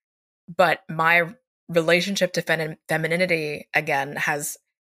 But my relationship to femininity again has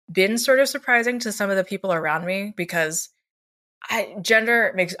been sort of surprising to some of the people around me, because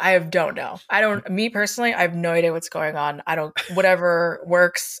don't know. Me personally, I have no idea what's going on. Whatever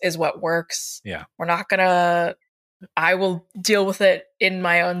works is what works. Yeah. I will deal with it in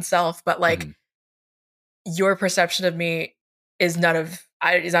my own self, but like your perception of me is none of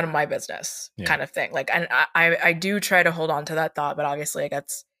my business kind of thing. Like, and I do try to hold on to that thought, but obviously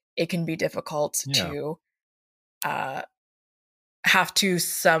it can be difficult to have to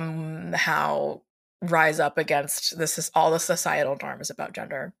somehow rise up against this is all the societal norms about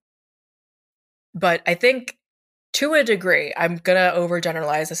gender. But I think to a degree, I'm gonna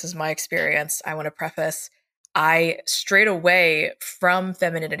overgeneralize. This is my experience. I want to preface. I strayed away from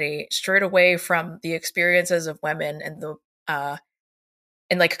femininity, strayed away from the experiences of women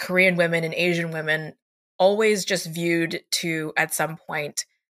and like Korean women and Asian women, always just viewed to at some point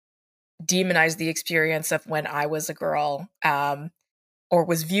demonize the experience of when I was a girl, or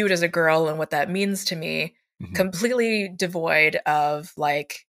was viewed as a girl and what that means to me, completely devoid of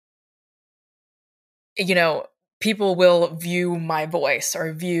like, you know, people will view my voice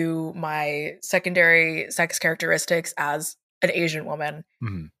or view my secondary sex characteristics as an Asian woman.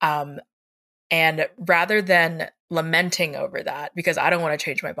 And rather than lamenting over that, because I don't want to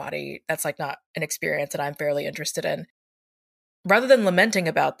change my body, that's like not an experience that I'm fairly interested in. Rather than lamenting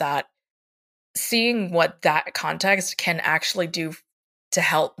about that, seeing what that context can actually do to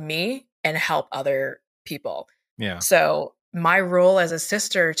help me and help other people. Yeah. So my role as a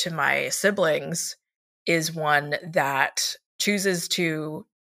sister to my siblings is one that chooses to,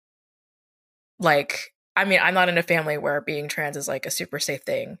 like, I mean, I'm not in a family where being trans is like a super safe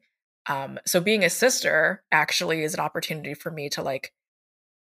thing. So being a sister actually is an opportunity for me to like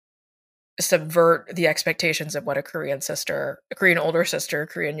subvert the expectations of what a Korean sister, a Korean older sister,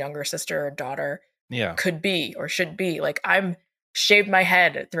 Korean younger sister, or daughter could be or should be. Like, I'm shaved my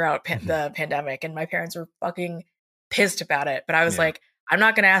head throughout the pandemic, and my parents were fucking pissed about it. But I was like, I'm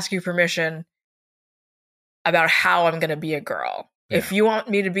not going to ask you permission about how I'm going to be a girl. If you want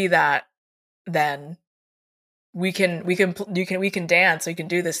me to be that, then we can dance. We can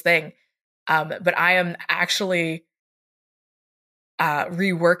do this thing. But I am actually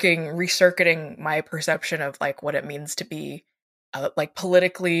recircuiting my perception of like what it means to be like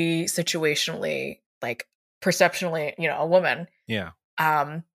politically, situationally, like perceptionally, you know, a woman. Yeah.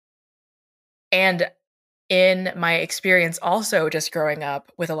 And in my experience also just growing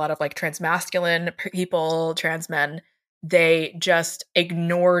up with a lot of like transmasculine people, trans men, they just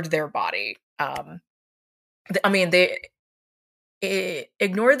ignored their body. I mean, they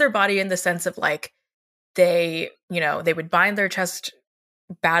ignored their body in the sense of like, they, you know, they would bind their chest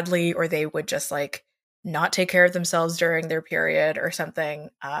badly, or they would just like not take care of themselves during their period or something.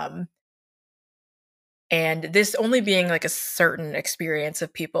 And this only being like a certain experience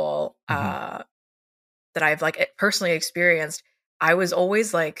of people that I've like personally experienced, I was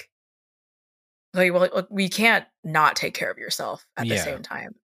always like, well, we can't not take care of yourself at the same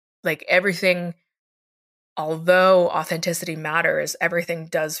time. Like everything, although authenticity matters, everything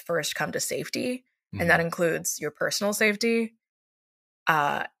does first come to safety. And that includes your personal safety.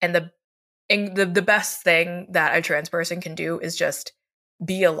 And the best thing that a trans person can do is just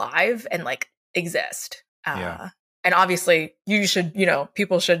be alive and like exist. And obviously you should, you know,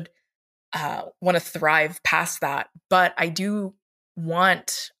 people should want to thrive past that. But I do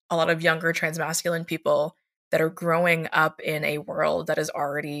want a lot of younger transmasculine people that are growing up in a world that is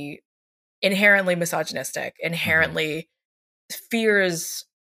already inherently misogynistic, inherently fears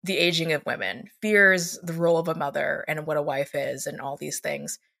the aging of women, fears the role of a mother and what a wife is, and all these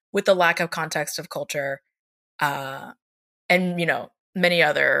things, with the lack of context of culture, and, you know, many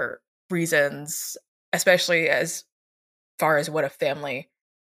other reasons, especially as far as what a family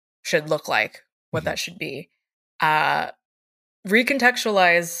should look like, what that should be.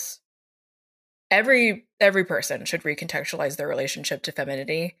 Recontextualize every person should recontextualize their relationship to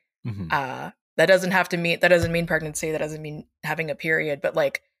femininity. That doesn't mean pregnancy, that doesn't mean having a period, but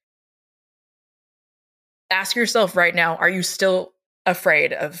like, ask yourself right now, are you still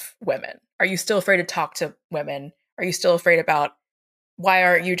afraid of women? Are you still afraid to talk to women? Are you still afraid about, why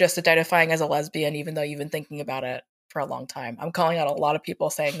aren't you just identifying as a lesbian, even though you've been thinking about it for a long time? I'm calling out a lot of people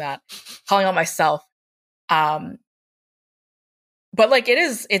saying that, calling out myself. But like,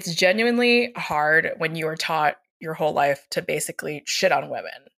 it's genuinely hard when you are taught your whole life to basically shit on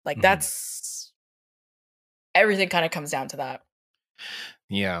women. Like that's, everything kind of comes down to that.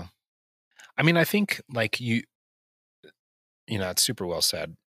 Yeah. I mean, I think like you know, it's super well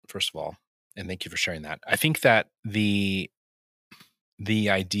said, first of all, and thank you for sharing that. I think that the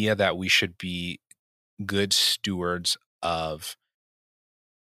idea that we should be good stewards of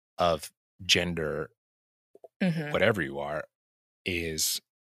gender, whatever you are, is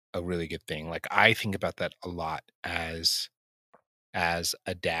a really good thing. Like, I think about that a lot as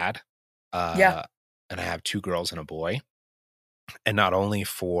a dad. And I have 2 girls and a boy. And not only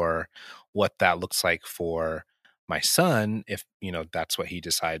for what that looks like for my son, if, you know, that's what he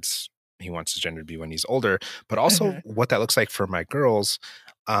decides he wants his gender to be when he's older, but also what that looks like for my girls,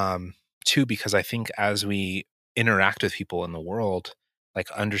 too, because I think as we interact with people in the world,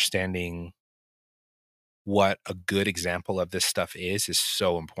 like understanding what a good example of this stuff is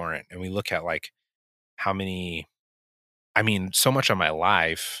so important. And we look at like how many, I mean, so much of my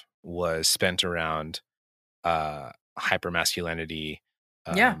life was spent around hypermasculinity,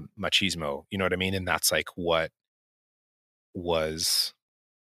 Yeah. machismo, you know what I mean? And that's like what was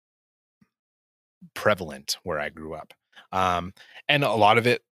prevalent where I grew up. And a lot of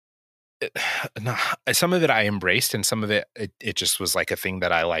it, some of it I embraced, and some of it just was like a thing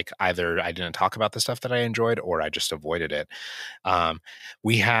that I like, either I didn't talk about the stuff that I enjoyed or I just avoided it.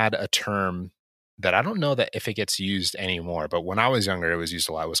 We had a term that I don't know that if it gets used anymore, but when I was younger, it was used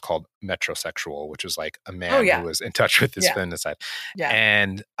a lot. It was called metrosexual, which was like a man who was in touch with his feminine side. Yeah.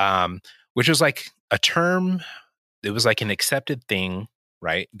 And which was like a term, it was like an accepted thing,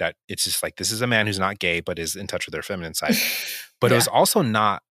 right? That it's just like, this is a man who's not gay, but is in touch with their feminine side. But it was also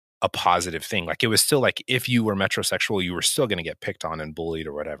not a positive thing. Like, it was still like, if you were metrosexual, you were still going to get picked on and bullied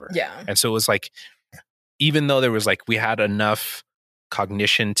or whatever. Yeah. And so it was like, even though there was like, we had enough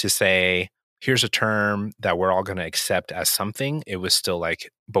cognition to say, here's a term that we're all going to accept as something, it was still like,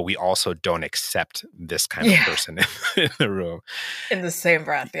 but we also don't accept this kind of person in the room. In the same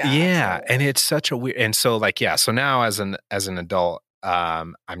breath. Yeah. Yeah. Absolutely. And it's such a weird, and so like, yeah. So now as an adult,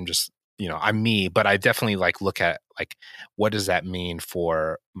 I'm just, I'm me, but I definitely like look at like, what does that mean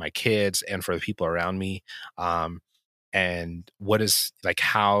for my kids and for the people around me? And what is like,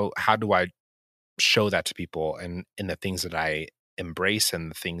 how do I show that to people, and in the things that I embrace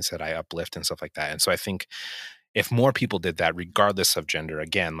and the things that I uplift and stuff like that. And so I think if more people did that, regardless of gender,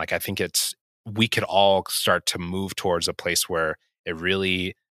 again, like I think we could all start to move towards a place where it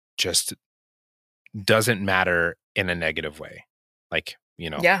really just doesn't matter in a negative way. Like,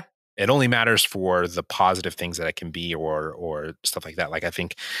 it only matters for the positive things that it can be, or stuff like that. Like, I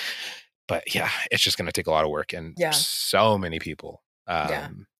think, but yeah, it's just going to take a lot of work, and so many people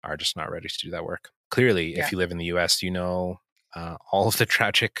are just not ready to do that work. Clearly, if you live in the US, all of the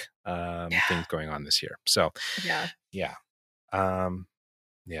tragic things going on this year. So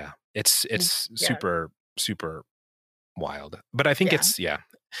it's super, super wild. But I think I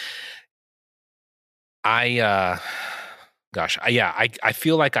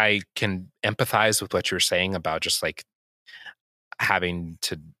feel like I can empathize with what you're saying about just like having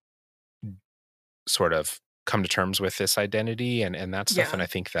to sort of come to terms with this identity and that stuff. And I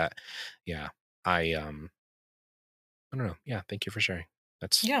think that, I don't know. Yeah. Thank you for sharing.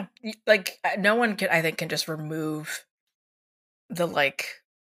 That's like no one can just remove the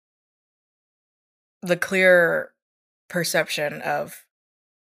clear perception of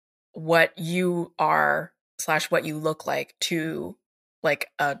what you are / what you look like to like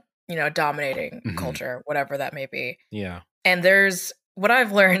a dominating culture, whatever that may be. Yeah. And there's what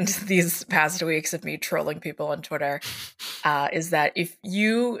I've learned these past weeks of me trolling people on Twitter is that if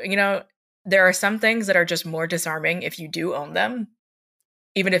there are some things that are just more disarming if you do own them,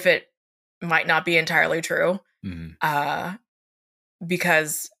 even if it might not be entirely true.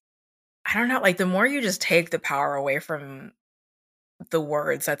 Because I don't know, like the more you just take the power away from the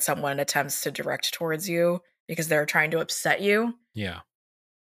words that someone attempts to direct towards you because they're trying to upset you. Yeah.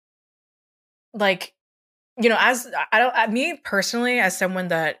 Like, me personally, as someone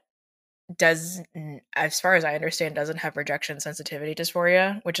that does, as far as I understand, doesn't have rejection sensitivity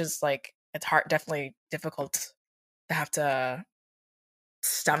dysphoria, which is like, it's definitely difficult to have to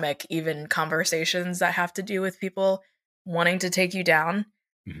stomach even conversations that have to do with people wanting to take you down.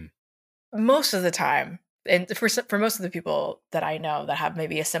 Most of the time, and for most of the people that I know that have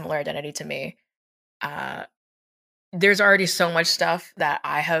maybe a similar identity to me, there's already so much stuff that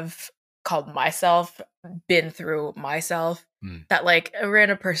I have called myself, been through myself, that like a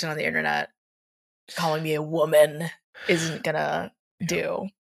random person on the internet calling me a woman isn't gonna do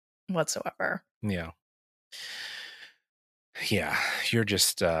whatsoever. Yeah. Yeah. You're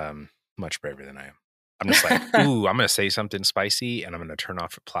just much braver than I am. I'm just like, ooh, I'm going to say something spicy and I'm going to turn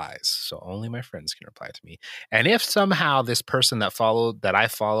off replies. So only my friends can reply to me. And if somehow this person that I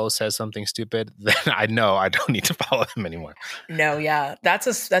follow says something stupid, then I know I don't need to follow them anymore. No, yeah. That's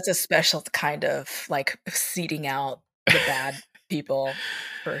a special kind of like seeding out the bad people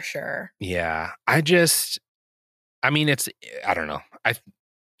for sure. Yeah. I don't know.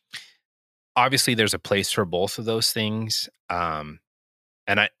 Obviously there's a place for both of those things.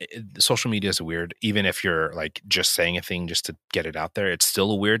 And social media is weird. Even if you're like just saying a thing just to get it out there, it's still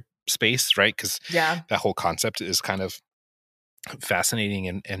a weird space, right? Because that whole concept is kind of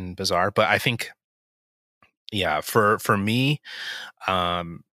fascinating and bizarre. But I think, for me,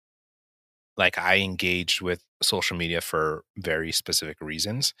 like I engaged with social media for very specific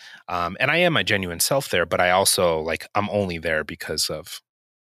reasons. And I am my genuine self there, but I also like, I'm only there because of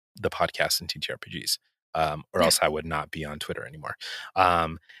the podcast and TTRPGs. or else I would not be on Twitter anymore.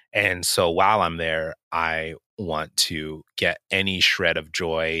 And so while I'm there, I want to get any shred of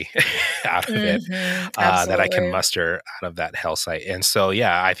joy out of it that I can muster out of that hell site. And so,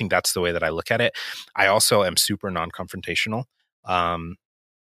 yeah, I think that's the way that I look at it. I also am super non-confrontational.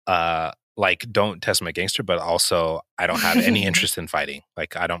 Like, don't test my gangster, but also I don't have any interest in fighting.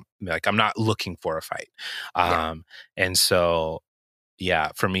 Like, I'm not looking for a fight. And so,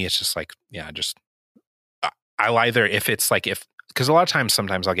 yeah, for me, it's just like, I'll either, if it's like, because a lot of times,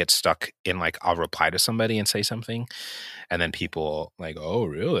 sometimes I'll get stuck in like, I'll reply to somebody and say something, and then people like, oh,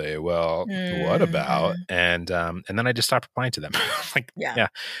 really? Well, what about? And then I just stop replying to them. Like, yeah,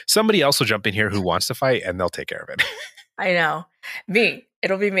 somebody else will jump in here who wants to fight, and they'll take care of it. I know.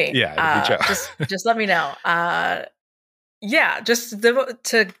 It'll be me. Yeah, it'll be Joe. just let me know. Just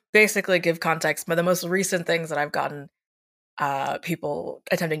to basically give context, but the most recent things that I've gotten people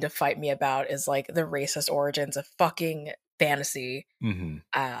attempting to fight me about is like the racist origins of fucking fantasy,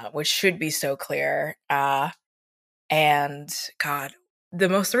 which should be so clear. And God, the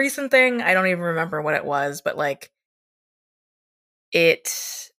most recent thing, I don't even remember what it was, but like it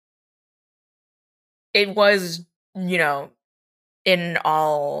was, in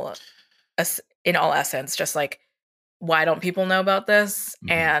all essence, just like, why don't people know about this?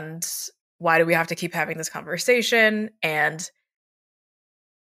 And why do we have to keep having this conversation? And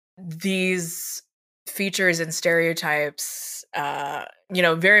these features and stereotypes,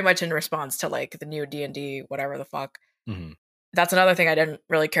 very much in response to like the new D&D, whatever the fuck. That's another thing I didn't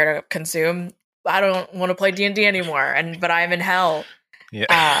really care to consume. I don't want to play D&D anymore, but I'm in hell.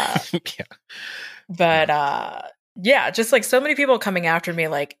 Just like so many people coming after me.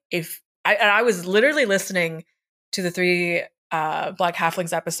 Like, if I was literally listening to the 3 Black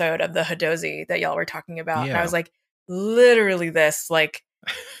Halflings episode of the Hadozi that y'all were talking about, and I was like, literally this, like,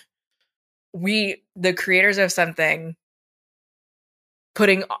 the creators of something,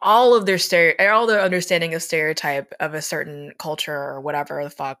 putting all their understanding of stereotype of a certain culture or whatever the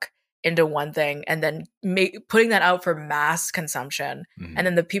fuck into one thing, and then putting that out for mass consumption, and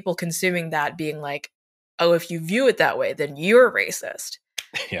then the people consuming that being like, oh, if you view it that way, then you're racist.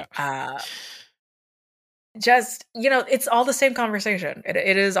 Just, it's all the same conversation.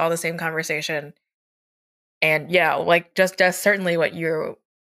 It is all the same conversation. And like just certainly what you're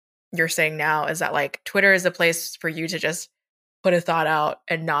saying now is that like Twitter is a place for you to just put a thought out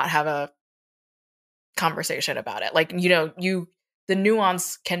and not have a conversation about it. Like, the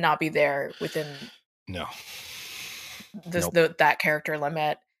nuance cannot be there within that character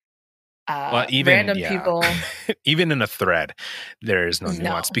limit. Well, even random people, even in a thread, there is no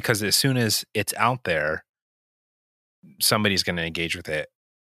nuance, because as soon as it's out there, somebody's going to engage with it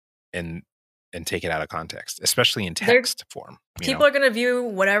and take it out of context, especially in text form. People are going to view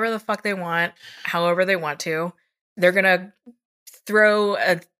whatever the fuck they want, however they want to. They're going to throw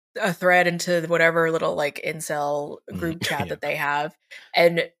a thread into whatever little like incel group chat that they have,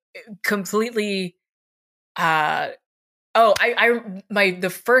 and completely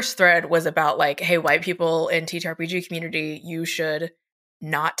the first thread was about like, hey, white people in TTRPG community, you should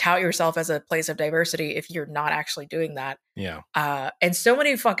not tout yourself as a place of diversity if you're not actually doing that. And so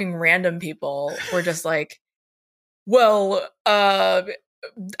many fucking random people were just like, well,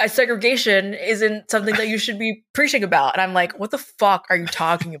 segregation isn't something that you should be preaching about. And I'm like, what the fuck are you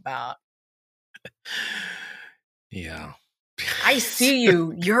talking about? I see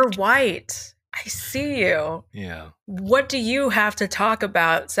you. You're white. I see you. What do you have to talk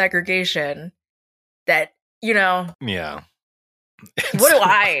about segregation that, what do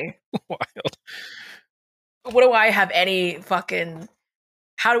I? Wild. What do I have any fucking...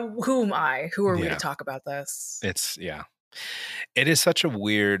 who am I? Who are we to talk about this? It is such a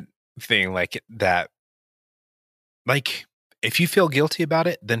weird thing, like that. Like, if you feel guilty about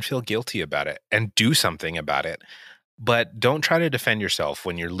it, then feel guilty about it and do something about it. But don't try to defend yourself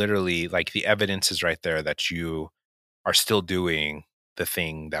when you're literally like, the evidence is right there that you are still doing the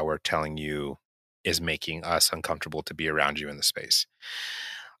thing that we're telling you is making us uncomfortable to be around you in the space.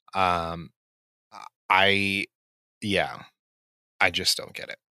 I just don't get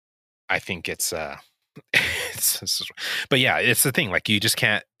it. I think it's but yeah, it's the thing. Like, you just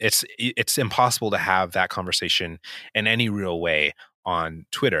can't. It's impossible to have that conversation in any real way on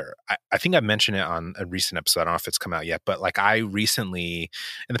Twitter. I think I mentioned it on a recent episode. I don't know if it's come out yet, but like, I recently,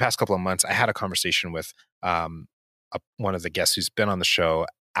 in the past couple of months, I had a conversation with one of the guests who's been on the show.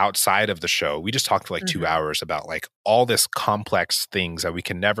 Outside of the show, we just talked for like 2 hours about like all this complex things that we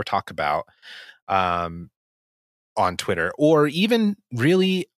can never talk about on Twitter, or even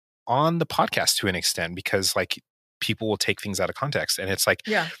really on the podcast to an extent, because like people will take things out of context, and it's like,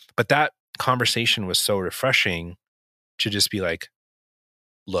 but that conversation was so refreshing to just be like,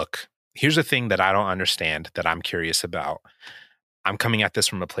 look, here's a thing that I don't understand that I'm curious about. I'm coming at this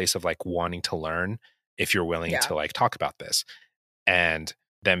from a place of like wanting to learn if you're willing Yeah. to like talk about this. And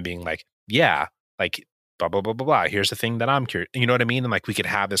them being like, yeah, like blah, blah, blah, blah, blah. Here's the thing that I'm curious. You know what I mean? And like we could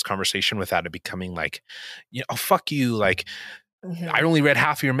have this conversation without it becoming like, oh, fuck you. Like, I only read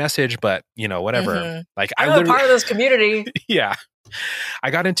half of your message, but whatever. Like I'm a part of this community. Yeah.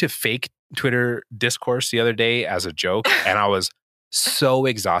 I got into fake Twitter discourse the other day as a joke, and I was so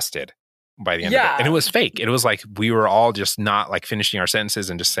exhausted by the end of it. And it was fake. It was like we were all just not like finishing our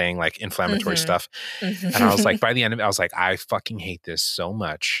sentences and just saying like inflammatory stuff. And I was like, by the end of it, I was like, I fucking hate this so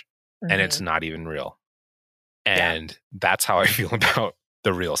much. And it's not even real. And that's how I feel about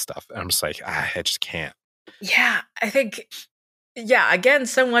the real stuff. I'm just like, I just can't. Yeah, I think, again,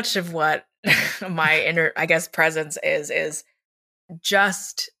 so much of what my inner, I guess, presence is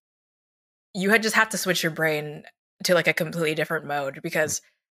just, you just have to switch your brain to like a completely different mode, because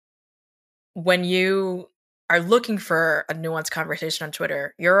when you are looking for a nuanced conversation on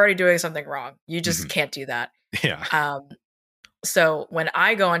Twitter, you're already doing something wrong. You just can't do that. Yeah. So when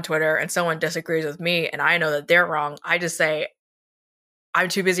I go on Twitter and someone disagrees with me and I know that they're wrong, I just say, I'm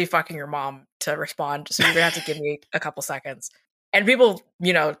too busy fucking your mom to respond, so you're gonna have to give me a couple seconds. And people,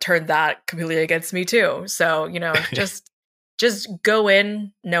 turn that completely against me too. So, just go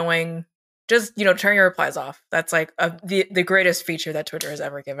in knowing, just, turn your replies off. That's like the greatest feature that Twitter has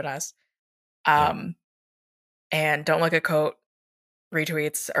ever given us. And don't look at quote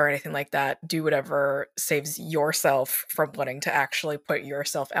retweets or anything like that. Do whatever saves yourself from wanting to actually put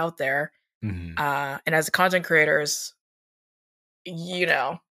yourself out there. And as content creators,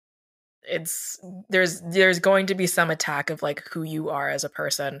 there's going to be some attack of like who you are as a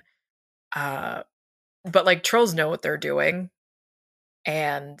person. But like trolls know what they're doing.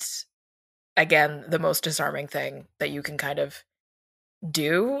 And again, the most disarming thing that you can kind of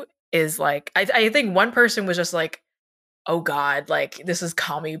do is like, I think one person was just like, oh God, like this is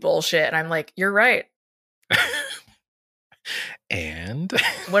commie bullshit. And I'm like, you're right. And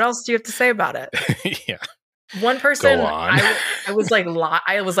what else do you have to say about it? Yeah. One person, Go on.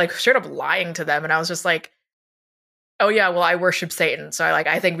 I was like straight up lying to them. And I was just like, oh yeah, well, I worship Satan. So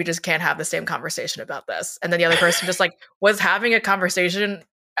I think we just can't have the same conversation about this. And then the other person just like was having a conversation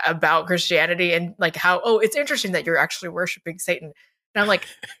about Christianity and like how, oh, it's interesting that you're actually worshiping Satan. And I'm like,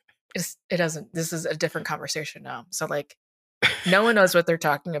 it doesn't, this is a different conversation now. So like, no one knows what they're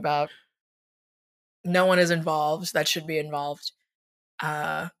talking about. No one is involved that should be involved.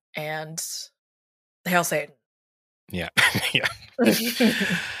 And hail Satan. Yeah. Yeah.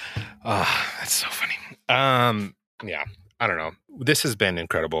 That's so funny. Yeah, I don't know. This has been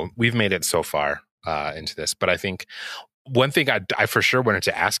incredible. We've made it so far into this, but I think one thing I for sure wanted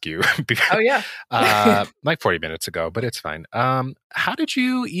to ask you because, like 40 minutes ago, but it's fine. How did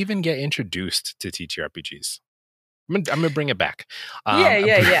you even get introduced to TTRPGs? I'm gonna bring it back.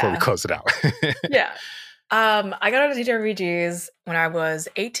 Before we close it out. I got into TTRPGs when I was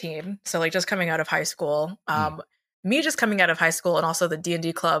 18, so like just coming out of high school. Me just coming out of high school, and also the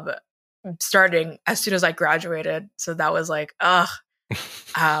D&D club starting as soon as I graduated. So that was like, ugh.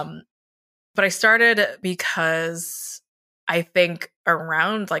 But I started because I think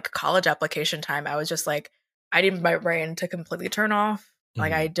around like college application time, I was just like, I need my brain to completely turn off.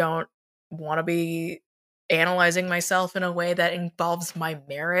 Like, I don't want to be analyzing myself in a way that involves my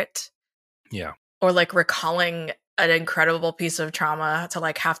merit. Yeah. Or like recalling an incredible piece of trauma to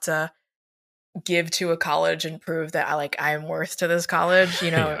like have to give to a college and prove that I am worth to this college,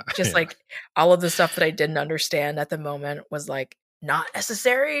 like all of the stuff that I didn't understand at the moment was like not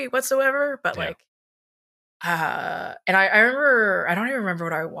necessary whatsoever. But like, and I remember, I don't even remember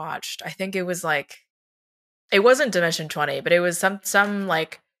what I watched. I think it was like, it wasn't Dimension 20, but it was some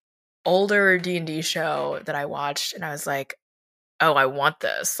like older D&D show that I watched, and I was like, oh, I want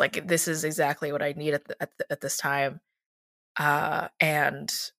this. Like, this is exactly what I need at this time.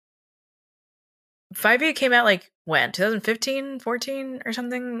 And 5e came out like when? 2015, 14 or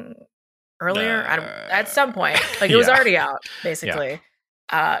something earlier? At some point. Like it was already out, basically.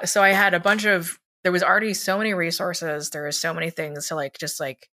 So I had a bunch of, there was already so many resources. There was so many things to like, just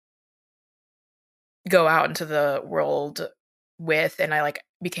like go out into the world with. And I like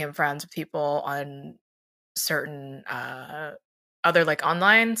became friends with people on certain other like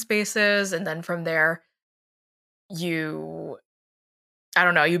online spaces. And then from there, you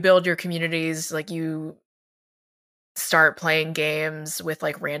build your communities, like you start playing games with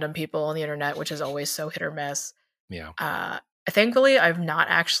like random people on the internet, which is always so hit or miss. Yeah. Thankfully, I've not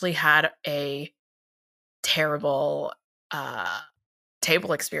actually had a terrible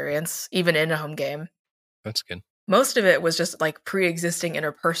table experience, even in a home game. That's good. Most of it was just like pre-existing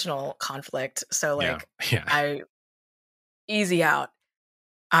interpersonal conflict. So like Yeah. I easy out.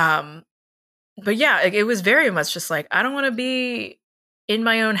 But yeah, like, it was very much just like I don't want to be in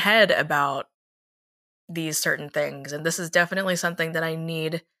my own head about these certain things, and this is definitely something that I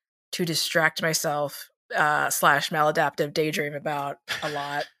need to distract myself / maladaptive daydream about a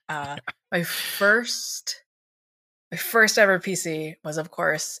lot. My first ever PC was, of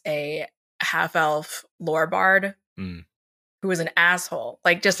course, a half elf lore bard who was an asshole,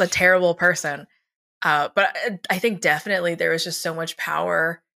 like just a terrible person. But I think definitely there was just so much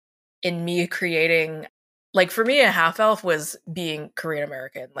power in me creating. Like for me, a half elf was being Korean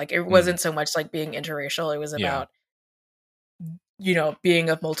American. Like it wasn't so much like being interracial. It was about being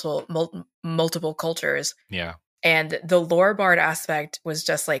of multiple cultures. Yeah. And the lore bard aspect was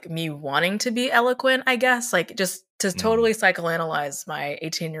just like me wanting to be eloquent, I guess, like just to totally psychoanalyze my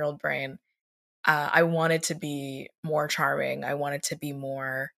 18-year-old brain. I wanted to be more charming. I wanted to be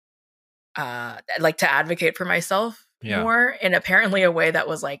more like to advocate for myself more in apparently a way that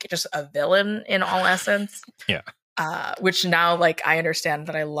was like just a villain in all essence. Yeah. Which now, like, I understand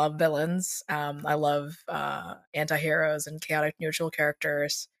that I love villains. I love anti-heroes and chaotic neutral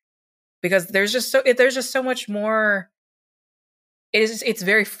characters because there's just so much more. It's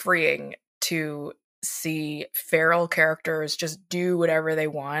very freeing to see feral characters just do whatever they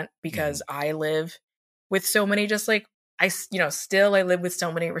want because I live with so many I live with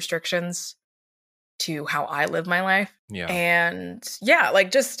so many restrictions to how I live my life. Yeah. And yeah,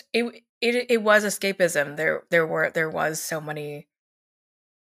 like just it was escapism. There was so many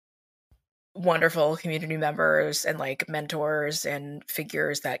wonderful community members and like mentors and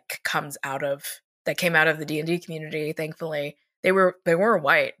figures that came out of the D&D community. Thankfully, they were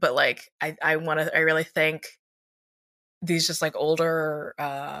white, but like I really thank these just like older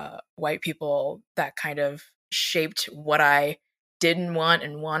white people that kind of shaped what I didn't want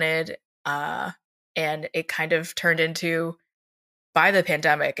and wanted. And it kind of turned into, by the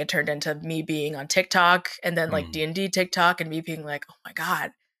pandemic, it turned into me being on TikTok and then like D&D TikTok and me being like, oh my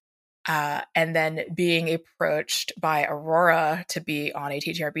God. And then being approached by Aurora to be on a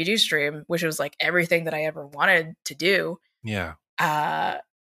TTRPG stream, which was like everything that I ever wanted to do. Yeah.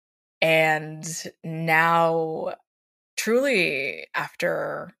 And now, truly,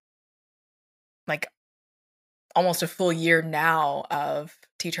 after like almost a full year now of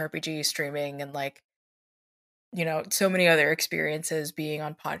TTRPG streaming and like, so many other experiences being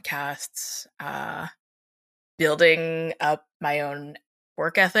on podcasts, building up my own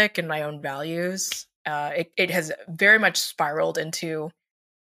work ethic and my own values, it has very much spiraled into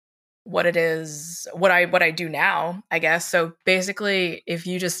what it is, what I do now, I guess. So basically, if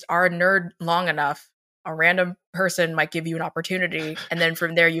you just are a nerd long enough, a random person might give you an opportunity, and then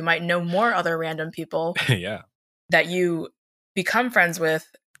from there you might know more other random people that you become friends with.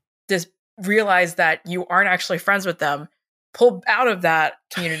 Just realize that you aren't actually friends with them, pull out of that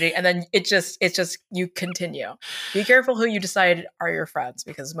community, and then it's just you continue. Be careful who you decide are your friends,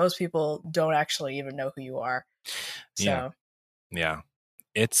 because most people don't actually even know who you are. So yeah.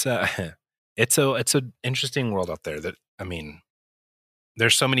 It's it's an interesting world out there. That, I mean,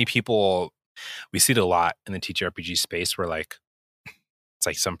 there's so many people. We see it a lot in the TTRPG space where like it's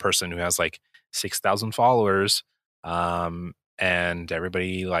like some person who has like 6,000 followers, and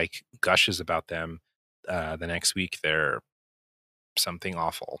everybody like gushes about them. The next week they're something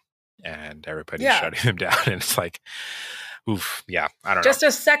awful, and everybody's shutting them down. And it's like, oof, yeah, I don't know. Just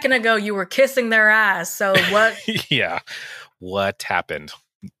a second ago you were kissing their ass. So what? Yeah, what happened?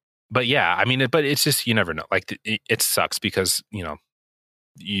 But yeah, I mean, but it's just, you never know. Like it sucks because,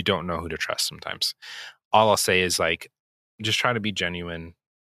 you don't know who to trust sometimes. All I'll say is like, just try to be genuine.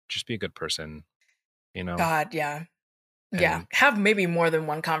 Just be a good person, God, yeah. Yeah. Have maybe more than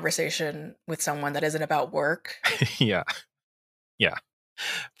one conversation with someone that isn't about work. Yeah. Yeah,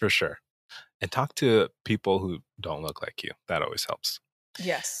 for sure. And talk to people who don't look like you. That always helps.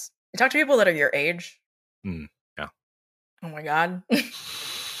 Yes. Talk to people that are your age. Yeah. Oh my God.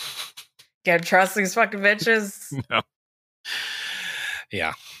 Can't trust these fucking bitches. No.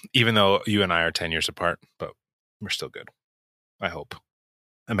 Yeah. Even though you and I are 10 years apart, but we're still good. I hope.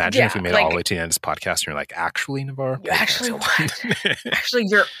 Imagine if we made it all the way to the end of this podcast and you're like, actually, Navarre? Actually, what? Actually,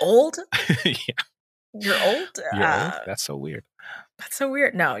 you're old? Yeah. You're old? You're old? That's so weird. That's so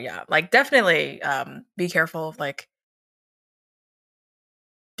weird. No, yeah. Like, definitely be careful. Like,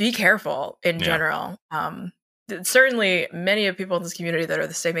 be careful in general. Certainly, many of people in this community that are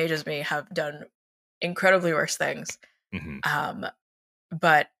the same age as me have done incredibly worse things.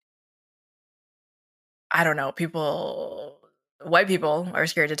 But I don't know. People white people are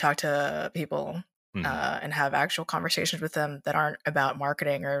scared to talk to people Mhm. and have actual conversations with them that aren't about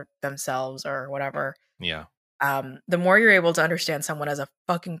marketing or themselves or whatever. Yeah. The more you're able to understand someone as a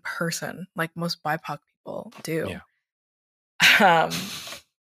fucking person, like most BIPOC people do, Yeah. um,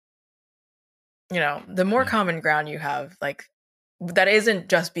 the more Yeah. common ground you have, like that isn't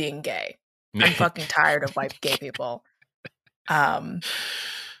just being gay. I'm fucking tired of white gay people. Then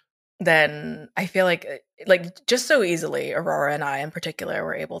I feel like just so easily, Aurora and I in particular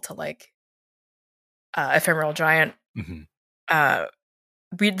were able to like Ephemeral Giant. Mhm. Uh,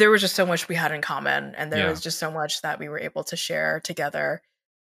 there was just so much we had in common, and there Yeah. was just so much that we were able to share together.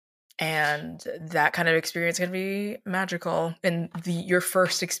 And that kind of experience can be magical in your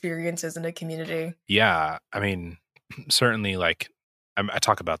first experiences in a community. Yeah. I mean, certainly, like, I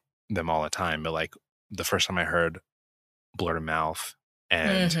talk about them all the time, but like the first time I heard Blurt of Mouth,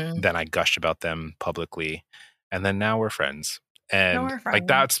 and Mm-hmm. then I gushed about them publicly, and then now we're friends. No, And we're like friends.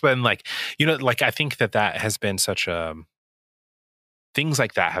 that's been like, like I think that has been such a things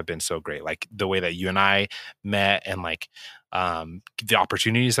like that have been so great. Like the way that you and I met, and like the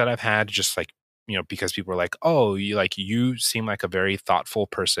opportunities that I've had, just like, because people are like, oh, you seem like a very thoughtful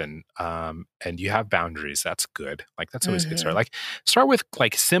person, and you have boundaries. That's good. Like that's always a good start. Mm-hmm. Like start with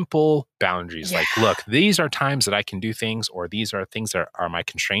like simple boundaries. Yeah. Like, look, these are times that I can do things, or these are things that are my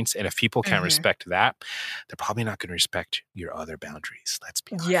constraints. And if people can't Mm-hmm. respect that, they're probably not going to respect your other boundaries. Let's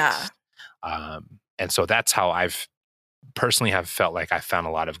be Yeah. honest. And so that's how I've personally have felt like I found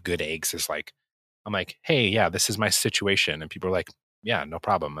a lot of good eggs. Is like, I'm like, hey, yeah, this is my situation. And people are like, yeah, no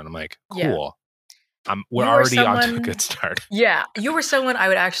problem. And I'm like, Yeah. cool. We're You are already on to a someone good start. Yeah, you were someone I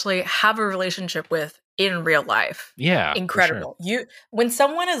would actually have a relationship with in real life. Yeah, for sure. Incredible. When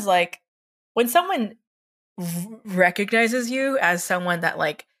someone is like, when someone recognizes you as someone that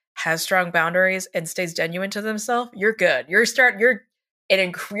like has strong boundaries and stays genuine to themselves, you're good. You're at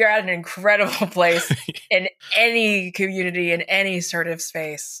an incredible place in any community, in any sort of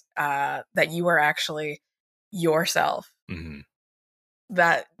space, that you are actually yourself. Mhm.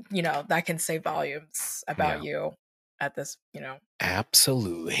 That can say volumes about Yeah, you at this.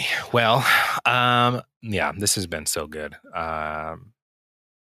 absolutely. Well, yeah, this has been so good. I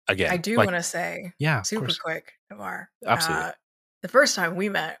Again, do like, want to say yeah, of super course. quick, Navar. Absolutely. The first time we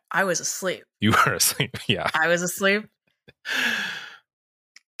met, I was asleep. You were asleep. Yeah. I was asleep.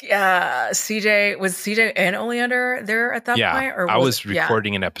 CJ and Oleander there at that Yeah. point, or I was it? was Yeah.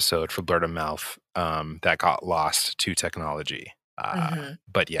 recording an episode for Blurt of Mouth that got lost to technology. Hmm.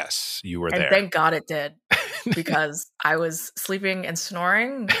 But yes, you were And there. thank God it did, because I was sleeping and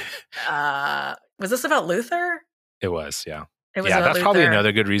snoring. Was this about Luther? It was, yeah. It was Yeah, about that's probably Luther.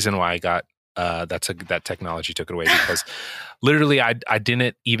 another good reason why I got that technology took it away, because literally I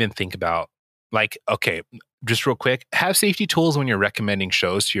didn't even think about, like, okay, just real quick, have safety tools when you're recommending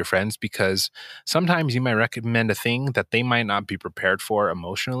shows to your friends, because sometimes you might recommend a thing that they might not be prepared for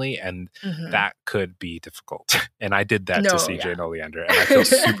emotionally, and Hmm. that could be difficult. And I did that to No, CJ yeah. and Oleander, and I feel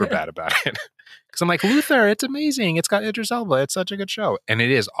super bad about it. Because I'm like, Luther, it's amazing. It's got Idris Elba. It's such a good show. And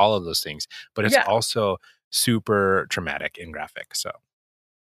it is all of those things, but it's Yeah. also super traumatic and graphic. So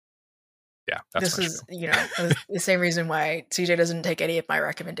yeah, that's This my is, spiel. the same reason why CJ doesn't take any of my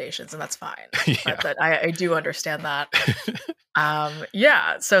recommendations, and that's fine. Yeah. But I do understand that.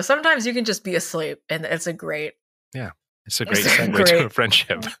 Yeah. So sometimes you can just be asleep, and it's a great, Yeah. It's a great it's a segue to a great,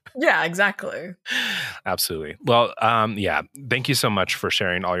 friendship. yeah, exactly. Absolutely. Well, yeah. Thank you so much for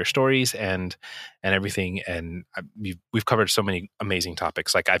sharing all your stories and everything. And we've covered so many amazing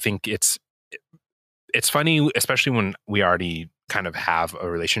topics. Like, I think it's funny, especially when we already kind of have a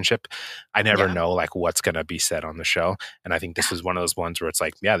relationship. I never Yeah. know like what's going to be said on the show. And I think this is one of those ones where it's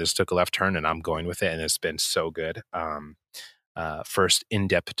like, yeah, this took a left turn and I'm going with it. And it's been so good. First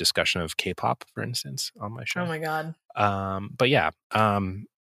in-depth discussion of K-pop, for instance, on my Oh show. my God. But yeah,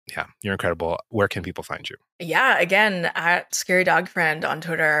 yeah, you're incredible. Where can people find you? Yeah. Again, at Scary Dog Friend on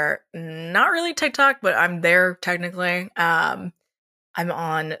Twitter. Not really TikTok, but I'm there technically. I'm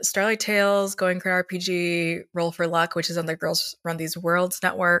on Starlight Tales, Going Crit RPG, Roll for Luck, which is on the Girls Run These Worlds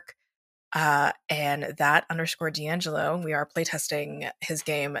network. And that underscore D'Angelo, we are playtesting his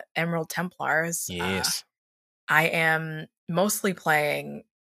game Emerald Templars. Yes. I am mostly playing.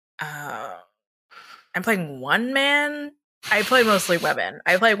 I'm playing one man. I play mostly women.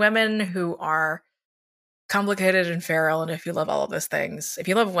 I play women who are complicated and feral. And if you love all of those things, if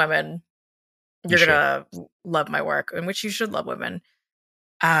you love women, You you're should. gonna love my work, in which you should love women.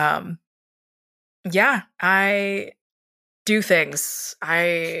 Um, yeah, I do things.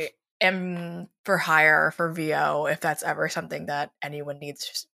 I am for hire for VO if that's ever something that anyone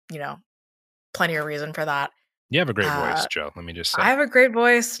needs. Plenty of reason for that. You have a great voice, Joe. Let me just say. I have a great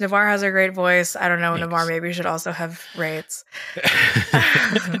voice. Navarre has a great voice. I don't know. Thanks. Navarre maybe should also have rates.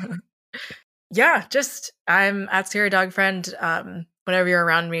 Yeah, just I'm at Scary Dog Friend. Whenever you're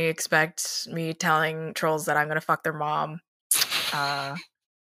around me, expect me telling trolls that I'm gonna fuck their mom.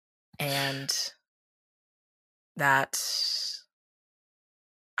 And that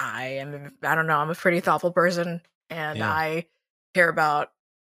I don't know, I'm a pretty thoughtful person, and I care about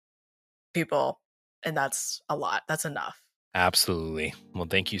people, and that's a lot. That's enough. Absolutely. Well,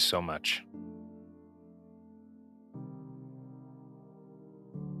 thank you so much.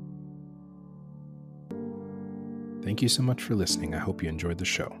 Thank you so much for listening. I hope you enjoyed the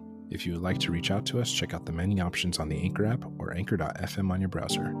show. If you would like to reach out to us, check out the many options on the Anchor app or anchor.fm on your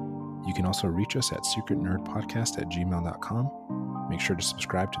browser. You can also reach us at secretnerdpodcast@gmail.com. Make sure to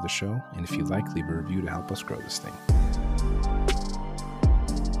subscribe to the show, and if you like, leave a review to help us grow this thing.